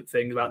about different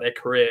things about their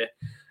career.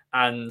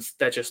 And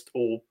they're just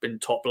all been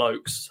top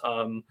blokes.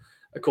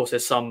 Of course,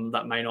 there's some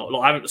that may not.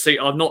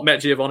 I've not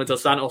met Giovanni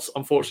Dos Santos,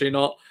 unfortunately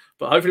not.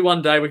 But hopefully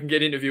one day we can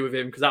get an interview with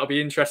him, because that would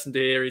be interesting to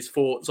hear his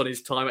thoughts on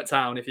his time at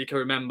Town, if he can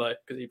remember,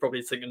 because he's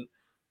probably thinking,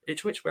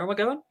 Ipswich, where am I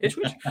going?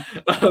 Ipswich?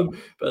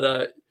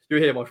 But you're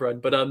here, my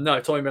friend. But no,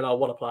 Tommy Miller,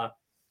 what a player.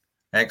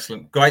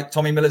 Excellent. Great.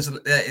 Tommy Miller's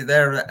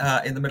there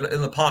in the middle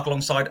in the park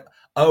alongside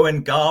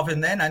Owen Garvin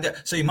then. And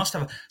so you must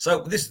have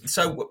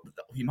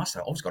you must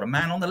have always got a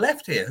man on the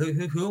left here.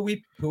 Who are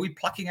we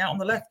plucking out on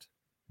the left?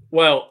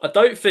 Well, I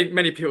don't think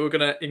many people are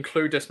going to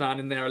include this man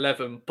in their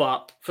 11,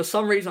 but for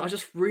some reason, I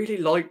just really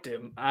liked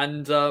him,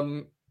 and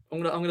I'm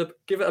gonna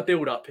give it a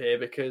build up here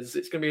because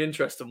it's going to be an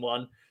interesting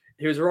one.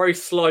 He was a very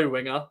slow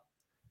winger,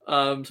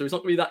 so he's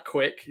not going to be that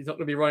quick. He's not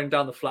going to be running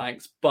down the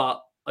flanks,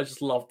 but I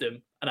just loved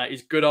him, and that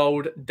is good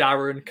old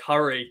Darren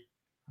Curry.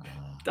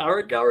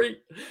 Darren Curry,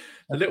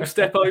 the little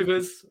step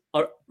overs,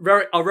 our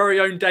very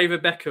own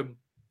David Beckham.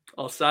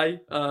 I'll say.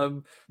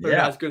 Maybe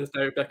not as good as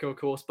David Beckham, of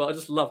course, but I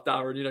just love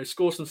Darren. You know,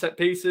 scored some set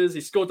pieces.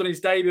 He scored on his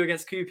debut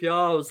against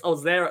QPR. I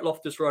was there at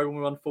Loftus Road when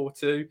we won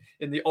 4-2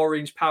 in the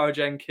orange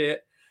Powergen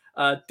kit.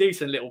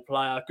 Decent little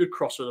player, good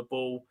crosser of the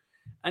ball.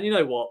 And you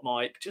know what,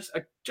 Mike? Just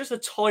a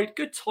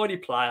good, tidy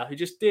player who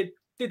just did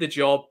the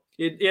job.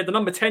 He had the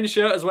number 10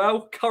 shirt as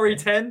well, Curry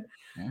 10.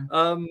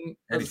 Yeah.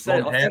 As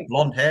I said,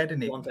 blonde hair,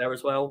 didn't he? Blonde hair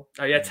as well.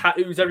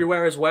 Tattoos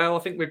everywhere as well. I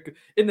think we've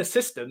in the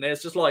system.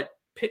 There's just like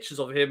pictures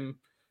of him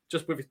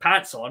just with his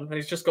pants on, and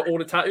he's just got all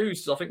the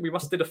tattoos. So I think we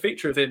must have did a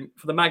feature of him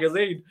for the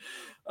magazine.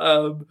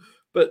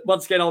 But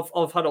once again,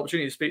 I've had the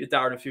opportunity to speak to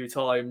Darren a few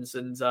times,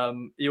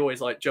 and he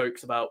always like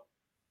jokes about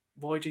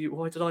why do you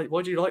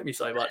like me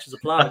so much as a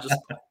player?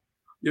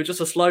 You're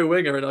just a slow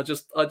winger, and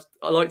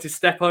I liked his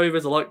step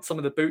overs. I liked some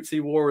of the boots he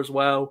wore as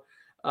well.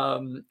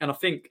 And I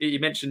think he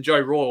mentioned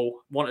Joe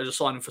Royal wanted to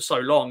sign him for so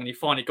long, and he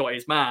finally got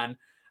his man.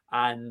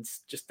 And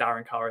just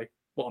Darren Curry,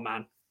 what a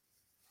man!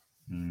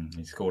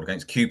 He scored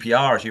against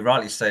QPR, as you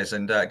rightly says,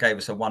 and gave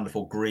us a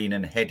wonderful green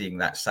and heading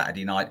that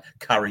Saturday night.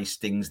 Curry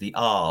stings the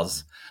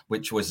R's,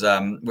 which was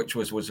a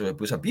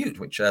beaut.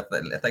 Which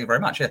thank you very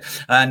much. Yeah,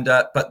 and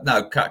but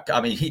no,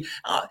 I mean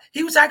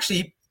he was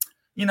actually.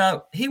 You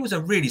know, he was a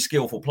really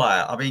skillful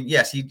player. I mean,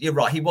 yes, you're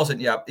right. He wasn't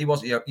your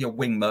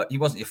wing merchant. He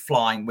wasn't your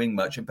flying wing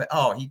merchant, but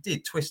he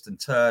did twist and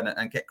turn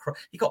and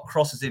he got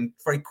crosses in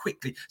very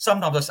quickly.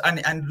 Sometimes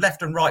and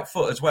left and right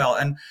foot as well.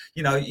 And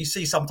you know, you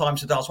see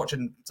sometimes I was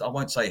watching. I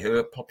won't say who,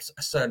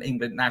 a certain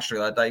England national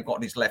the other day, got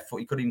on his left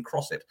foot. He couldn't even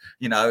cross it.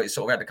 You know, it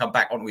sort of had to come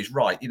back onto his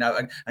right. You know,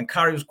 and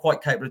Curry was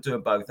quite capable of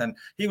doing both. And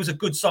he was a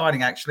good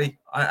signing actually,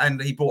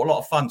 and he brought a lot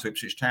of fun to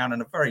Ipswich Town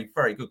and a very,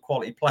 very good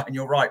quality player. And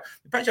you're right.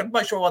 Make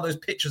sure one of those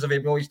pictures of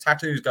him. All his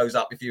tattoos goes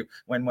up if you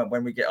when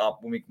we get up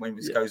when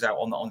this goes out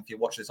on if you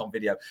watch this on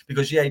video,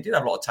 because he did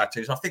have a lot of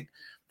tattoos. I think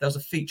there was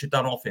a feature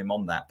done of him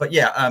on that. But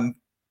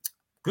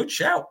good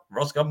shout,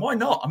 Roscoe. Why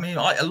not? I mean,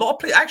 a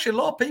lot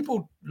of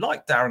people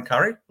like Darren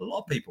Curry. A lot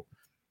of people,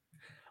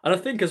 and I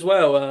think as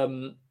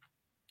well,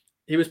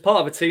 he was part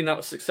of a team that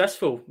was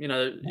successful. You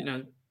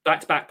know,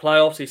 back-to-back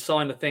playoffs. He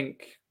signed, I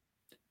think,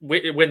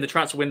 when the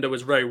transfer window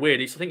was very weird.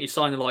 I think he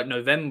signed in like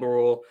November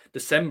or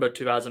December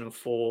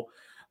 2004.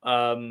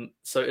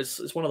 So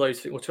it's one of those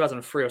things, or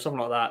 2003 or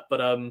something like that. But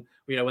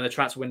you know, when the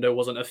transfer window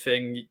wasn't a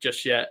thing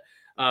just yet,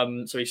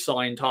 so he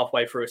signed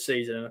halfway through a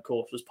season, and of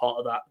course was part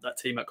of that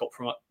team that got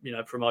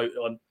promoted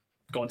and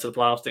got into the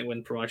playoffs, didn't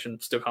win promotion.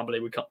 Still can't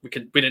believe we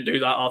didn't do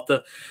that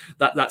after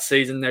that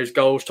season. There's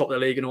goals, top of the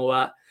league, and all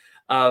that.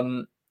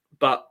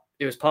 But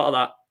it was part of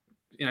that.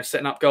 You know,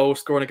 setting up goals,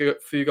 scoring a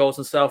few goals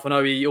himself. I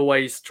know he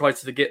always tried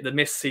to forget the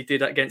miss he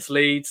did against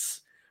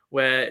Leeds,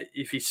 where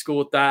if he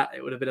scored that,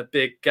 it would have been a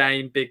big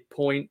game, big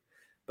point.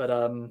 But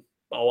I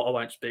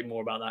won't speak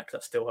more about that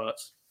because that still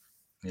hurts.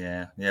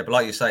 Yeah. But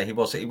like you say, he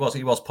was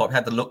pop. He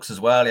had the looks as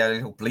well. He had a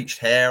little bleached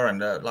hair and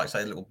like I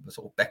say, a little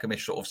sort of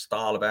Beckhamish sort of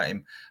style about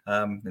him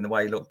in the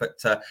way he looked. But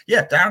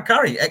Darren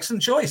Curry,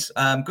 excellent choice.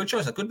 Good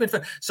choice. A good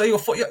midfield. So your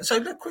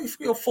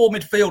four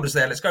midfielders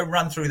there. Let's go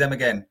run through them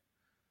again.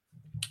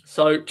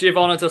 So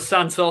Giovanni Dos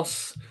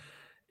Santos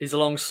is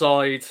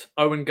alongside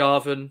Owen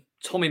Garvin,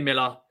 Tommy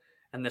Miller,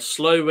 and the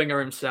slow winger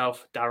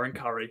himself, Darren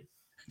Curry.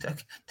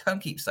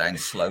 Don't keep saying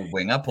slow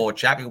winger, poor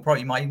chap.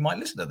 He might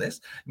listen to this.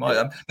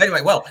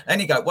 Anyway,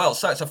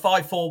 so it's a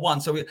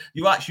 5-4-1. So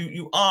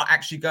you are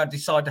actually going to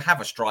decide to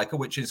have a striker,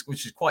 which is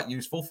quite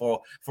useful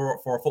for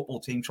a football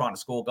team trying to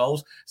score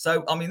goals.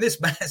 So I mean, this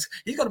man,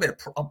 he's got a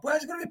bit of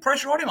where's going to be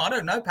pressure on him? I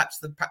don't know. Perhaps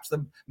the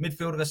midfielder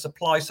going to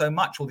supply so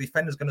much, or the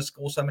defender's going to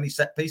score so many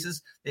set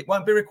pieces, it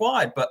won't be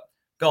required. But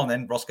go on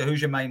then, Roscoe.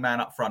 Who's your main man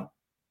up front?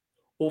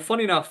 Well,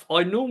 funny enough,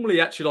 I normally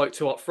actually like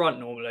two up front.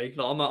 Normally, like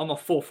I'm a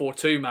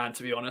 4-4-2 man,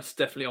 to be honest.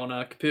 Definitely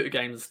on computer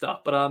games and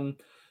stuff. But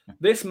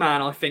this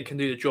man, I think, can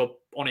do the job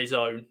on his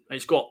own. And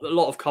he's got a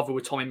lot of cover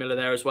with Tommy Miller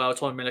there as well.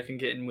 Tommy Miller can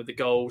get in with the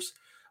goals.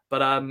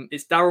 But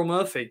it's Daryl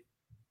Murphy.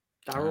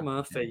 Daryl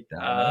Murphy.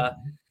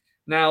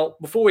 Now,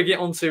 before we get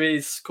on to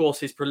his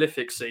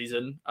prolific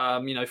season,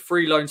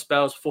 3 loan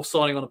spells before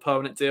signing on a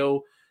permanent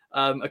deal.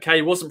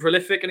 He wasn't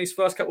prolific in his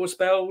first couple of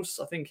spells.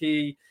 I think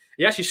he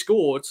actually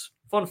scored.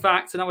 Fun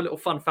fact, another little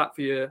fun fact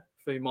for you,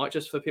 Mike,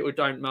 just for people who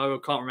don't know or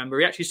can't remember.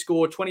 He actually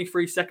scored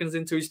 23 seconds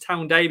into his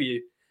town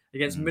debut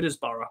against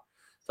Middlesbrough.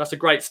 So that's a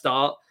great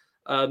start.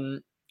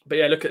 But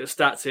yeah, look at the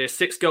stats here.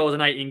 6 goals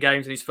in 18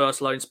 games in his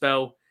first loan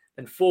spell,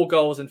 then 4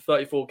 goals in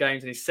 34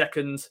 games in his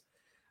second.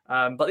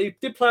 But he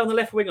did play on the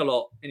left wing a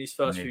lot in his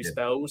first few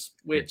spells,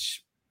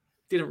 which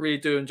didn't really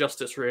do him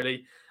justice,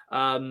 really.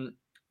 Then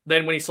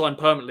when he signed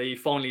permanently, he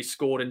finally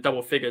scored in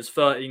double figures,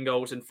 13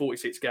 goals in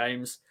 46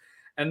 games.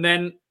 And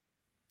then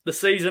the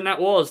season that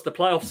was, the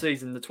playoff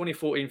season, the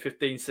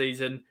 2014-15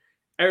 season,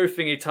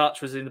 everything he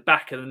touched was in the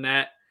back of the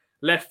net.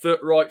 Left foot,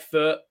 right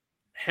foot,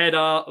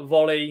 header,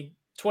 volley,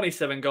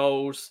 27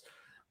 goals.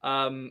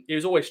 He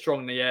was always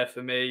strong in the air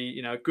for me.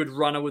 You know, good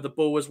runner with the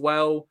ball as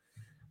well.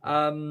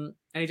 And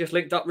he just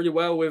linked up really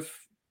well with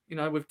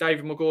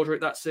David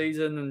McGoldrick that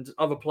season and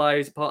other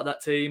players part of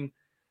that team.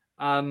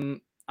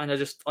 And I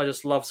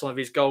just love some of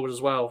his goals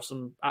as well.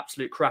 Some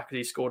absolute crackers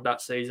he scored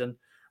that season.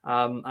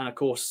 And of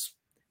course,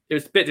 it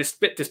was a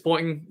bit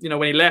disappointing,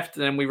 when he left,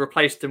 and then we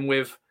replaced him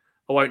with,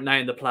 I won't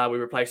name the player we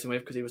replaced him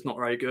with because he was not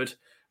very good.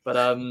 But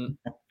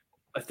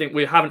I think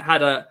we haven't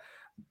had a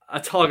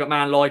target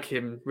man like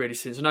him really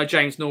since. I know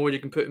James Norwood, you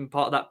can put him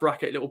part of that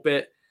bracket a little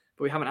bit,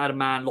 but we haven't had a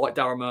man like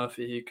Daryl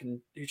Murphy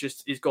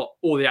he's got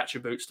all the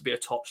attributes to be a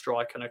top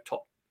striker and a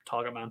top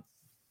target man.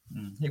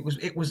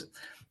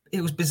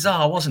 It was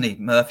bizarre, wasn't he,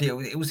 Murphy?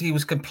 He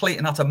was complete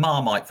and utter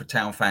Marmite for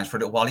Town fans for a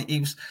little while.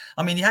 He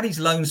had his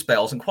loan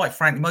spells, and quite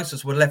frankly, most of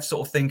us were left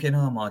sort of thinking,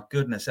 "Oh my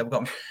goodness, have we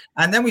got him?"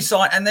 And then we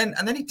signed, and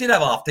then he did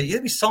have after.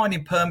 We signed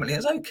him permanently. It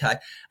was okay,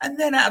 and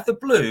then out of the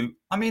blue,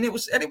 it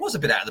was a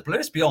bit out of the blue.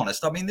 Let's be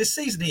honest. This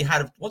season he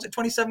had, was it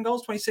 27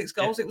 goals, 26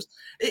 goals?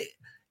 Yeah.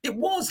 It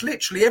was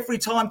literally every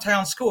time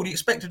Town scored, you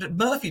expected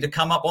Murphy to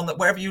come up on that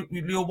wherever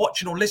you're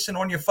watching or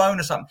listening on your phone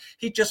or something.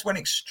 He just went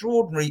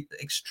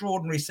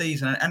extraordinary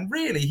season, and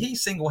really he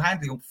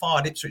single-handedly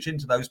fired Ipswich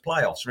into those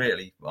playoffs.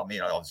 Really,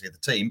 obviously the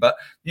team, but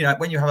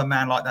when you have a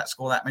man like that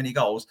score that many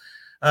goals,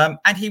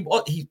 and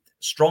he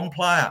strong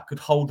player, could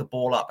hold the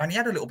ball up, and he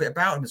had a little bit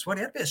about him as well.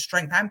 He had a bit of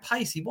strength and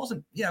pace. He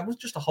wasn't, was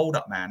just a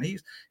hold-up man.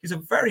 He's a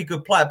very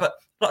good player, but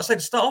like I said,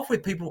 to start off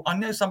with, people, I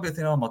know some people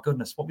think, oh my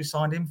goodness, what we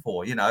signed him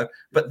for,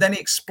 but then he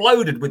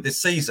exploded with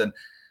this season.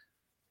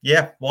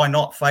 Yeah, why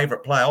not?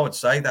 Favourite player, I would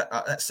say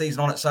that season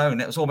on its own.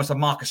 It was almost a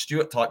Marcus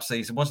Stewart type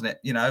season, wasn't it?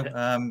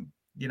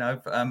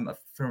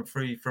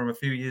 From a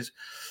few years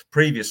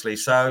previously.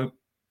 So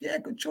yeah,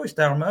 good choice,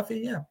 Daryl Murphy.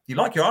 Yeah, you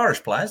like your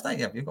Irish players, don't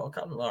you? You've got a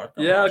couple of Irish.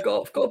 Yeah, I've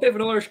got a bit of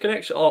an Irish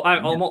connection.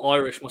 I'm not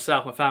Irish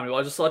myself, my family.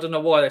 But I don't know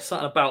why there's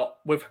something about.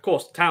 With of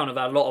course, Town have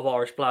had a lot of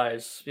Irish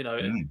players.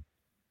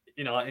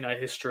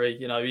 History.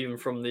 Even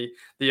from the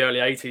early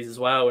 '80s as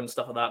well and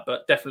stuff like that.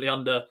 But definitely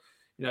under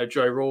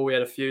Joe Raw, we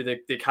had a few.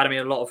 The academy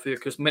had a lot of few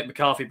because Mick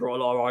McCarthy brought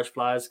a lot of Irish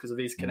players because of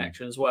these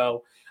connections as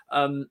well.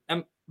 And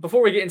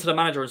before we get into the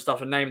manager and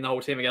stuff and naming the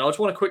whole team again, I just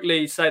want to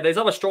quickly say there's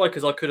other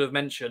strikers I could have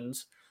mentioned.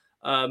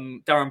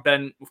 Darren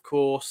Bent, of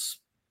course,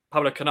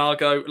 Pablo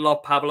Canago,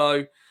 love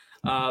Pablo.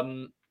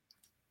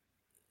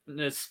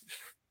 There's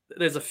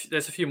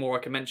a few more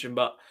I can mention,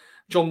 but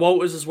John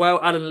Walters as well,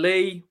 Alan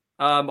Lee.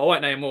 I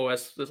won't name all. I'm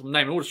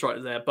naming all the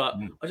strikers there, but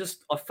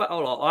I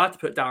felt I had to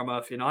put Darren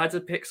Murphy in. I had to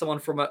pick someone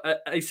from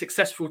a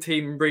successful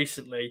team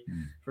recently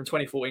from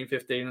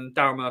 2014-15, and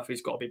Darren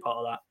Murphy's got to be part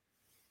of that.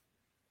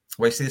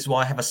 Well, see, this is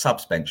why I have a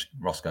subs bench,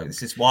 Roscoe.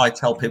 This is why I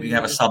tell people you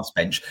have a subs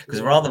bench, because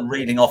rather than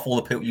reading off all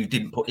the people you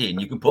didn't put in,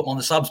 you can put them on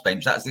the subs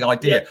bench. That's the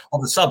idea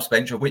of the subs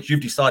bench, of which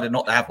you've decided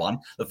not to have one.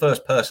 The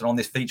first person on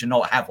this feature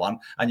not to have one,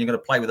 and you're going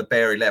to play with a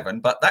bare 11.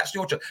 But that's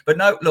your choice. But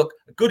no, look,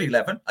 a good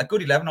 11.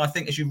 I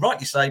think, as you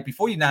rightly say,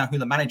 before you know who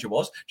the manager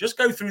was, just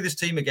go through this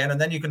team again, and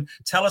then you can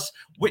tell us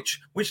which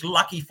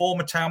lucky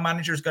former Town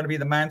manager is going to be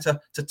the man to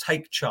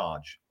take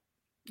charge.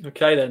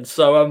 Okay, then.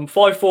 So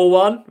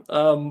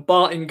 5-4-1,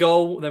 Bart in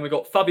goal. Then we've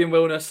got Fabian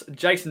Wilness,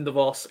 Jason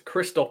DeVos,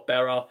 Christoph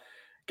Berra,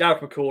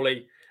 Gareth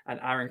McCauley, and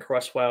Aaron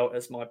Cresswell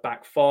as my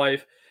back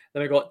five.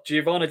 Then we've got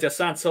Giovanni Dos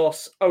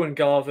Santos, Owen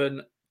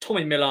Garvin,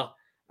 Tommy Miller,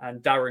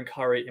 and Darren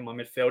Curry in my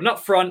midfield. And up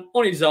front,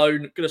 on his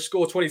own, going to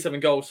score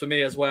 27 goals for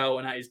me as well,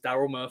 and that is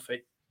Daryl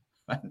Murphy.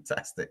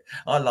 Fantastic.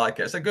 I like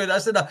it. So good.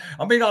 That's enough.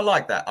 I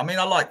like that.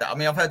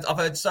 I've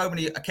heard so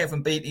many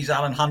Kevin Beattie's,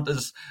 Alan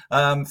Hunters,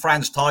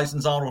 Franz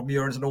Tyson's, Arnold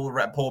Murens, and all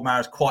the Paul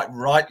Maris, quite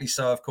rightly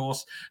so, of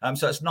course.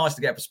 So it's nice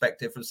to get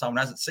perspective from someone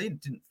who hasn't seen,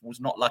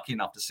 was not lucky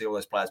enough to see all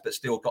those players, but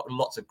still got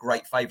lots of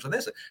great favourites. So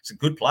there's some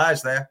good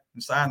players there.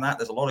 I'm saying that.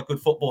 There's a lot of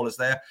good footballers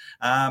there.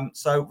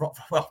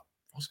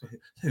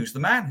 Who's the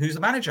man? Who's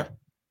the manager?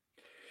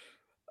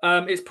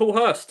 It's Paul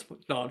Hurst.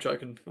 No, I'm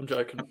joking.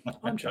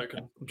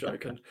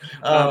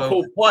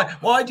 Paul...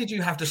 Why did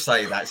you have to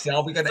say that? See,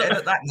 are we going to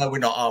edit that? No, we're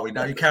not, are we?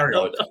 No, you carry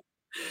on.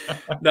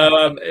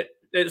 No,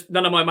 it's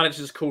none of my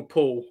managers called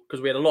Paul,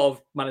 because we had a lot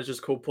of managers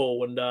called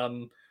Paul, and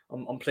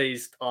I'm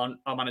pleased our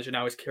manager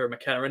now is Kieran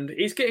McKenna, and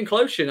he's getting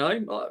close. He's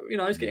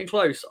getting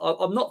close.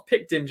 I've not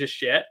picked him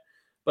just yet,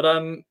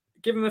 but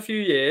give him a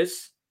few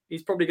years,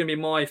 he's probably going to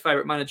be my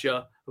favourite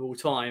manager of all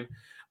time.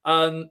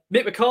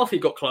 Mick McCarthy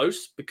got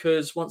close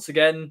because, once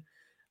again,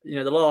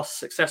 the last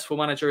successful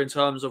manager in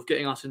terms of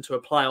getting us into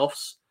a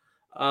playoffs.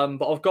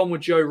 But I've gone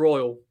with Joe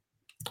Royle.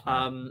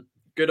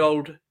 Good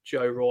old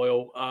Joe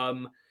Royle.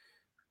 As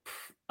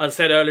I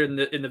said earlier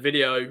in the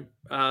video,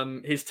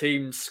 his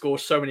team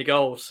scores so many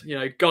goals.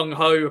 Gung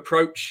ho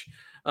approach.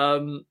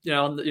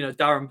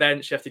 Darren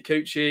Bent, Chef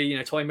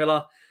Takuchi, Tommy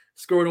Miller,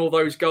 scoring all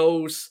those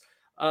goals.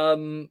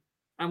 And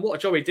what a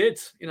job he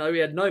did. He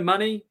had no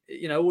money.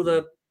 All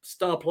the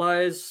star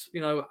players,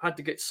 had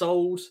to get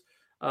sold.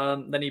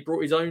 Then he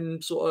brought his own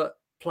sort of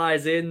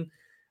players in.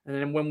 And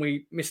then when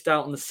we missed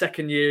out on the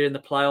second year in the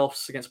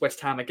playoffs against West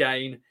Ham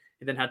again,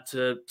 he then had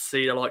to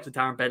see the likes of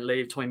Darren Bent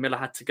leave. Tommy Miller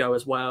had to go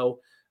as well.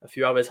 A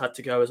few others had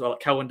to go as well, like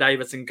Kelvin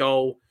Davis in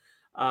goal.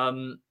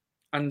 And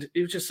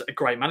he was just a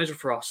great manager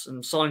for us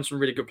and signed some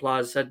really good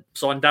players.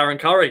 Signed Darren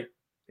Curry.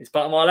 He's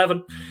part of my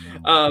 11.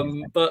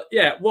 But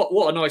yeah,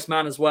 what a nice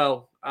man as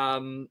well.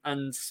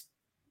 And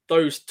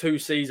those 2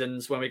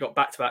 seasons when we got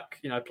back-to-back,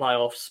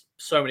 playoffs,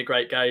 so many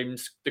great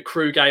games. The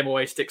Crew game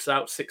always sticks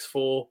out,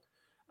 6-4.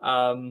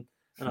 And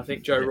I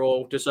think Joe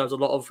Royle deserves a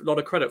lot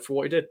of credit for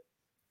what he did.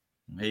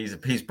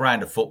 His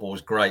brand of football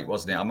was great,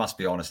 wasn't it? I must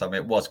be honest. I mean,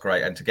 it was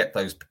great, and to get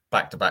those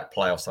back-to-back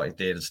playoffs that he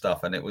did and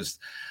stuff, and it was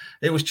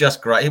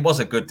just great. It was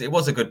a good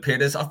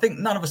period. I think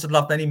none of us had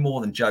loved any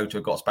more than Joe to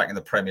have got us back in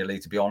the Premier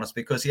League, to be honest,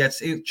 because he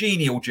was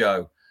genial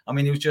Joe. I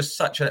mean, he was just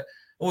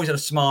always had a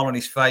smile on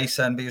his face,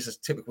 and he was a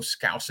typical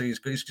Scouser.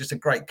 He was just a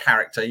great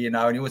character, and he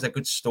always had a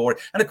good story.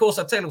 And of course,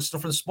 I tell you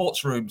stuff from the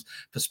sports room's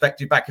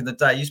perspective back in the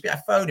day. You used to be able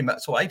to phone him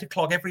at sort of 8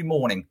 o'clock every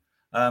morning.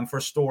 For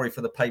a story for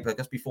the paper,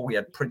 because before we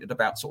had printed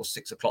about sort of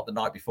 6 o'clock the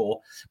night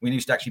before. We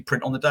used to actually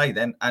print on the day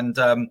then, and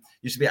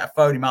used to be able to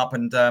phone him up,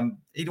 and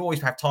he'd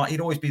always have time. He'd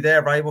always be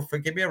there, able to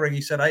give me a ring.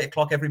 He said 8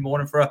 o'clock every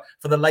morning for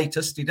the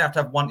latest. He'd have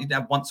to have he'd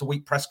have once a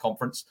week press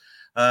conference.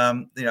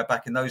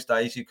 Back in those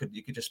days, you could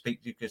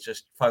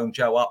just phone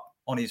Joe up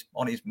on his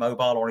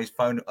mobile or on his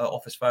phone,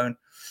 office phone,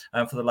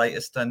 for the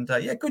latest. And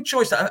good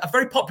choice. A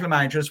very popular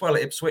manager as well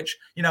at Ipswich.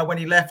 When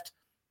he left,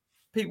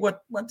 people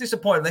were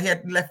disappointed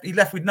that he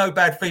left with no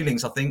bad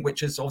feelings, I think,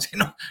 which is obviously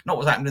not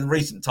what's happened in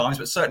recent times,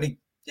 but certainly,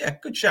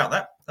 good shout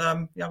that.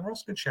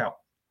 Ross, good shout.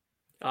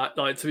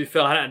 To be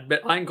fair,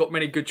 I ain't got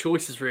many good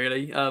choices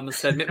really. I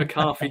said Mick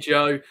McCarthy,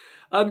 Joe.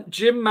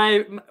 Jim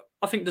May,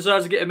 I think,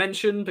 deserves to get a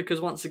mention because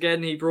once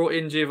again he brought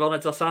in Giovanni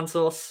Dos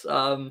Santos,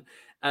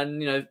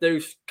 and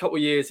those couple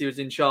of years he was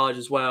in charge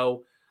as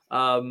well.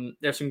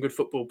 There's some good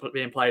football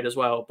being played as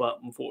well, but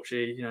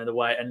unfortunately, the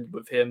way it ended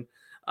with him.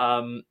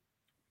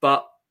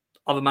 But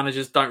other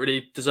managers don't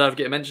really deserve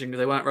to get mentioned because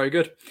they weren't very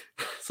good.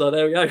 So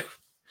there we go.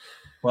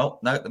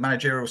 Well, no, the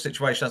managerial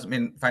situation hasn't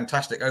been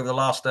fantastic over the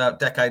last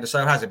decade or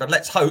so, has it? But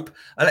let's hope.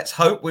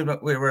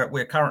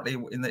 We're currently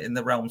in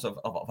the realms of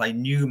a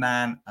new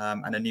man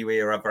and a new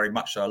era, very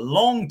much a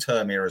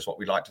long-term era is what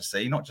we like to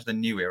see, not just a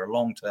new era, a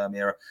long-term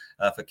era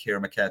for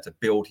Kieran McKenna to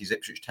build his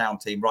Ipswich Town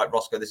team. Right,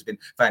 Roscoe, this has been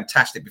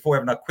fantastic. Before we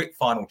have a quick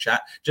final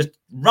chat, just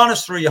run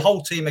us through your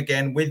whole team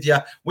again with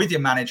your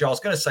manager. I was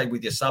going to say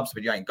with your subs,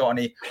 but you ain't got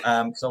any.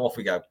 So off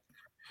we go.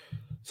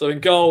 So in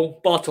goal,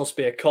 Bartosz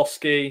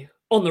Białkowski.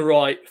 On the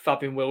right,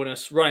 Fabian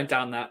Wilness running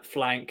down that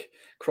flank,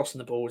 crossing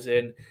the balls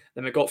in.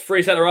 Then we've got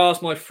 3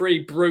 centre-halves, my 3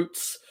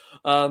 brutes.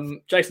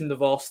 Jason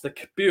DeVos, the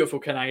beautiful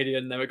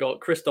Canadian. Then we've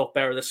got Christoph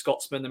Berra, the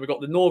Scotsman. Then we've got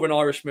the Northern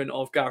Irishman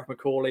of Gareth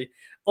McCauley.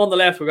 On the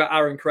left, we've got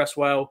Aaron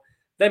Cresswell.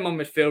 Then on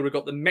midfield, we've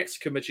got the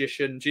Mexican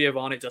magician,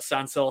 Giovanni Dos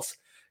Santos.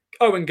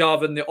 Owen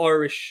Garvin, the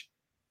Irish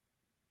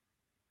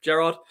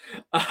Gerard.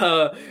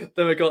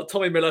 Then we've got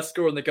Tommy Miller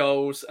scoring the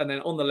goals. And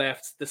then on the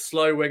left, the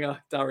slow winger,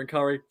 Darren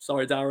Curry.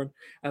 Sorry, Darren.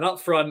 And up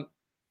front,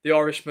 the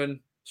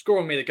Irishman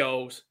scoring me the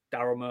goals,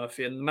 Daryl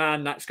Murphy. And the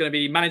man that's going to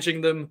be managing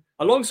them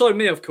alongside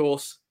me, of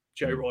course,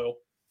 Joe Royle.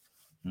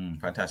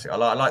 Fantastic. I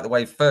like the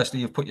way, firstly,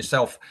 you've managed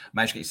to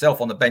get yourself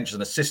on the bench as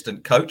an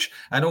assistant coach,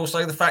 and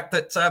also the fact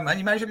that and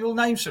you managed little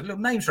names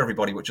for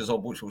everybody, which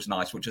was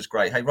nice, which is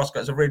great. Hey, Roscoe,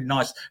 it's a really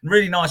nice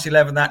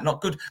 11. That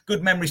not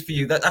good memories for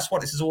you. That's what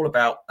this is all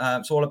about.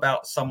 It's all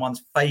about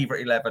someone's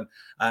favourite 11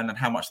 and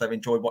how much they've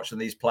enjoyed watching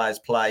these players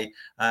play.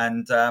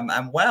 And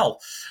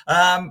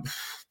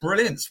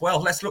brilliant.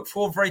 Well, let's look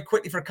forward very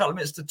quickly for a couple of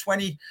minutes to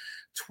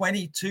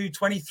 22,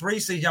 23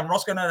 season.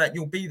 Roscoe, I know that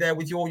you'll be there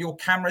with your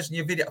cameras and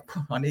your video.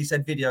 I nearly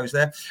said videos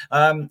there.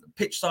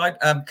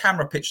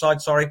 Camera pitch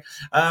side, sorry.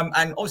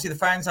 And obviously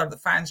the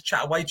fans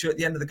chat away to you at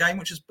the end of the game,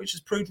 which has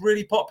proved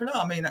really popular.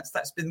 I mean,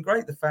 that's been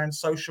great. The fans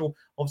social,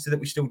 obviously,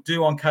 that we still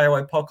do on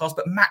KOA podcast,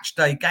 but match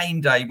day,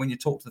 game day, when you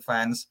talk to the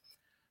fans,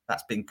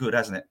 that's been good,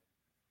 hasn't it?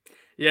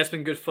 Yeah, it's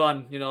been good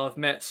fun. I've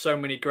met so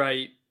many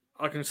great,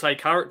 I can say,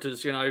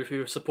 characters,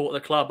 who support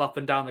the club up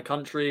and down the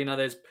country.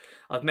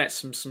 I've met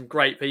some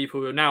great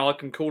people who now I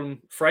can call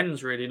them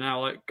friends, really.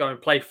 Now I go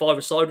and play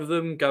 5-a-side with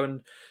them,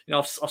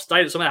 I've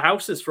stayed at some of their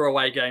houses for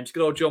away games.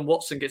 Good old John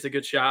Watson gets a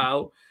good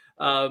shout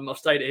out. I've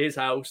stayed at his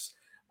house.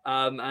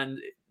 And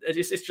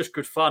it's just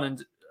good fun.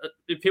 And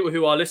people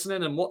who are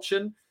listening and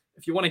watching,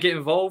 if you want to get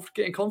involved,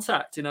 get in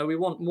contact. We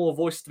want more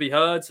voices to be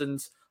heard,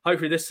 and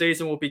hopefully this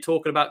season we'll be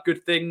talking about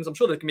good things. I'm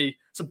sure there can be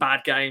some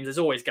bad games. There's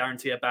always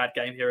guarantee a bad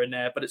game here and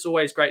there, but it's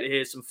always great to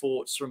hear some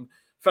thoughts from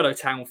fellow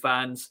Town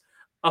fans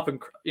up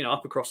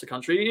across the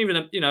country,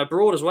 even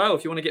abroad as well.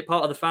 If you want to get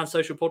part of the Fan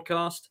Social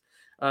podcast,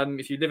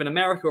 if you live in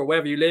America or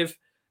wherever you live,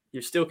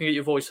 you still can get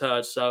your voice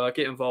heard. So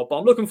get involved. But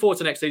I'm looking forward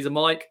to next season,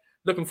 Mike.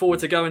 Looking forward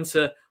to going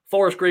to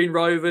Forest Green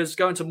Rovers,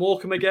 going to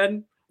Morecambe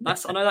again.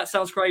 I know that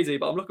sounds crazy,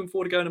 but I'm looking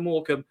forward to going to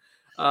Morecambe,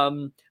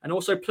 and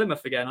also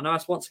Plymouth again. I know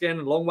that's once again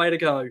a long way to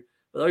go,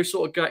 but those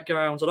sort of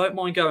grounds I don't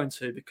mind going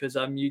to because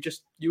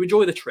you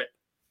enjoy the trip.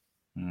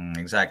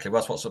 Exactly.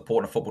 Well, that's what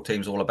supporting a football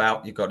team is all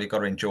about. You've got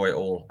to enjoy it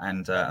all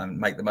and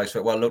make the most of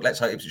it. Well, look, let's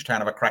hope Ipswich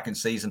Town have a cracking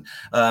season.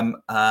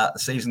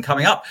 Season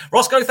coming up.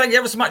 Roscoe, thank you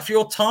ever so much for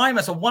your time.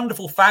 It's a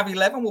wonderful Fab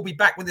 11. We'll be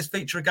back with this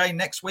feature again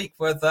next week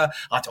with I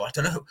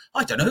don't know who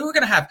we're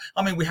going to have.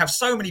 I mean, we have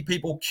so many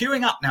people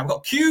queuing up now. We've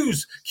got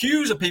queues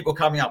of people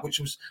coming up, which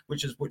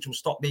will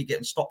stop me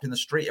getting stopped in the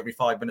street every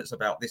 5 minutes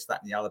about this,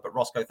 that, and the other. But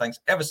Roscoe, thanks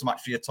ever so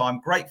much for your time.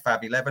 Great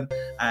Fab 11,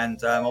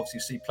 and obviously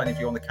see plenty of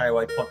you on the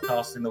KOA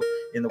podcast in the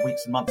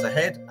weeks and months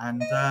ahead.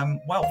 And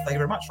well, thank you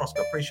very much,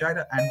 Roscoe. Appreciate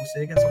it, and we'll see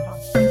you again sometime.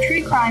 From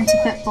true crime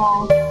to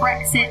football,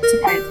 Brexit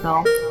to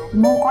Cokeville. For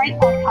more great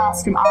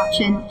podcasts from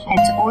Archon, head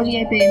to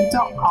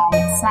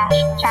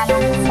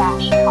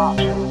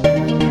audioboom.com/channel/Archon.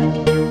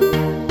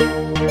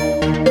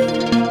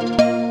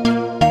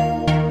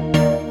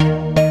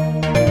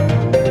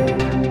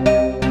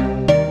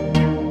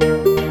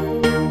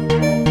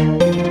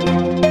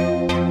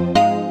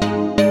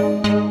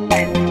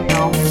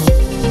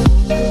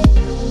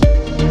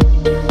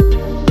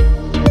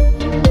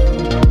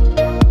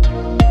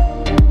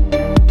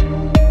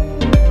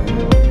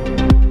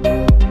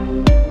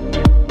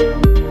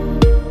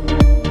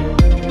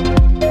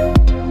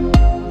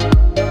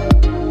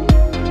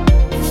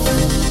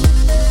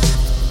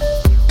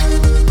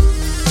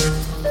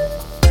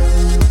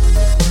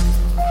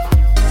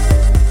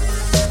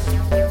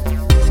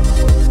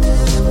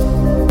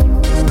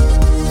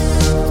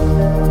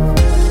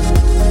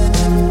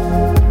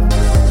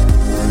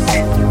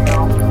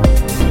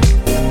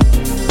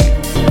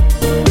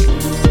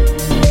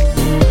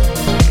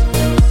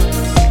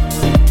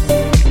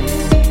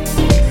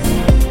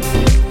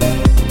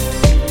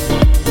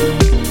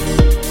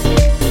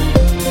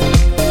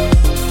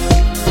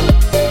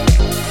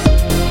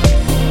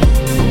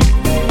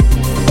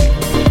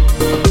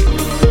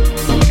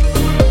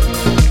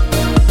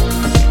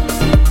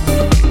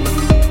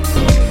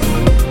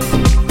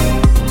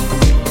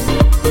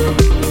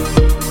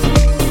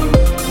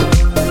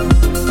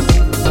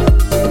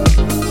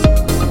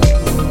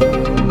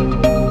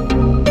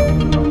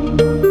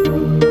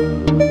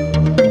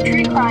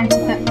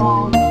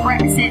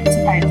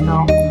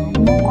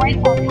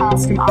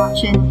 From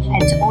Archon,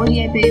 head to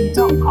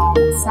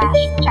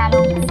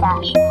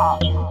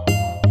audioboom.com/channel/Archon.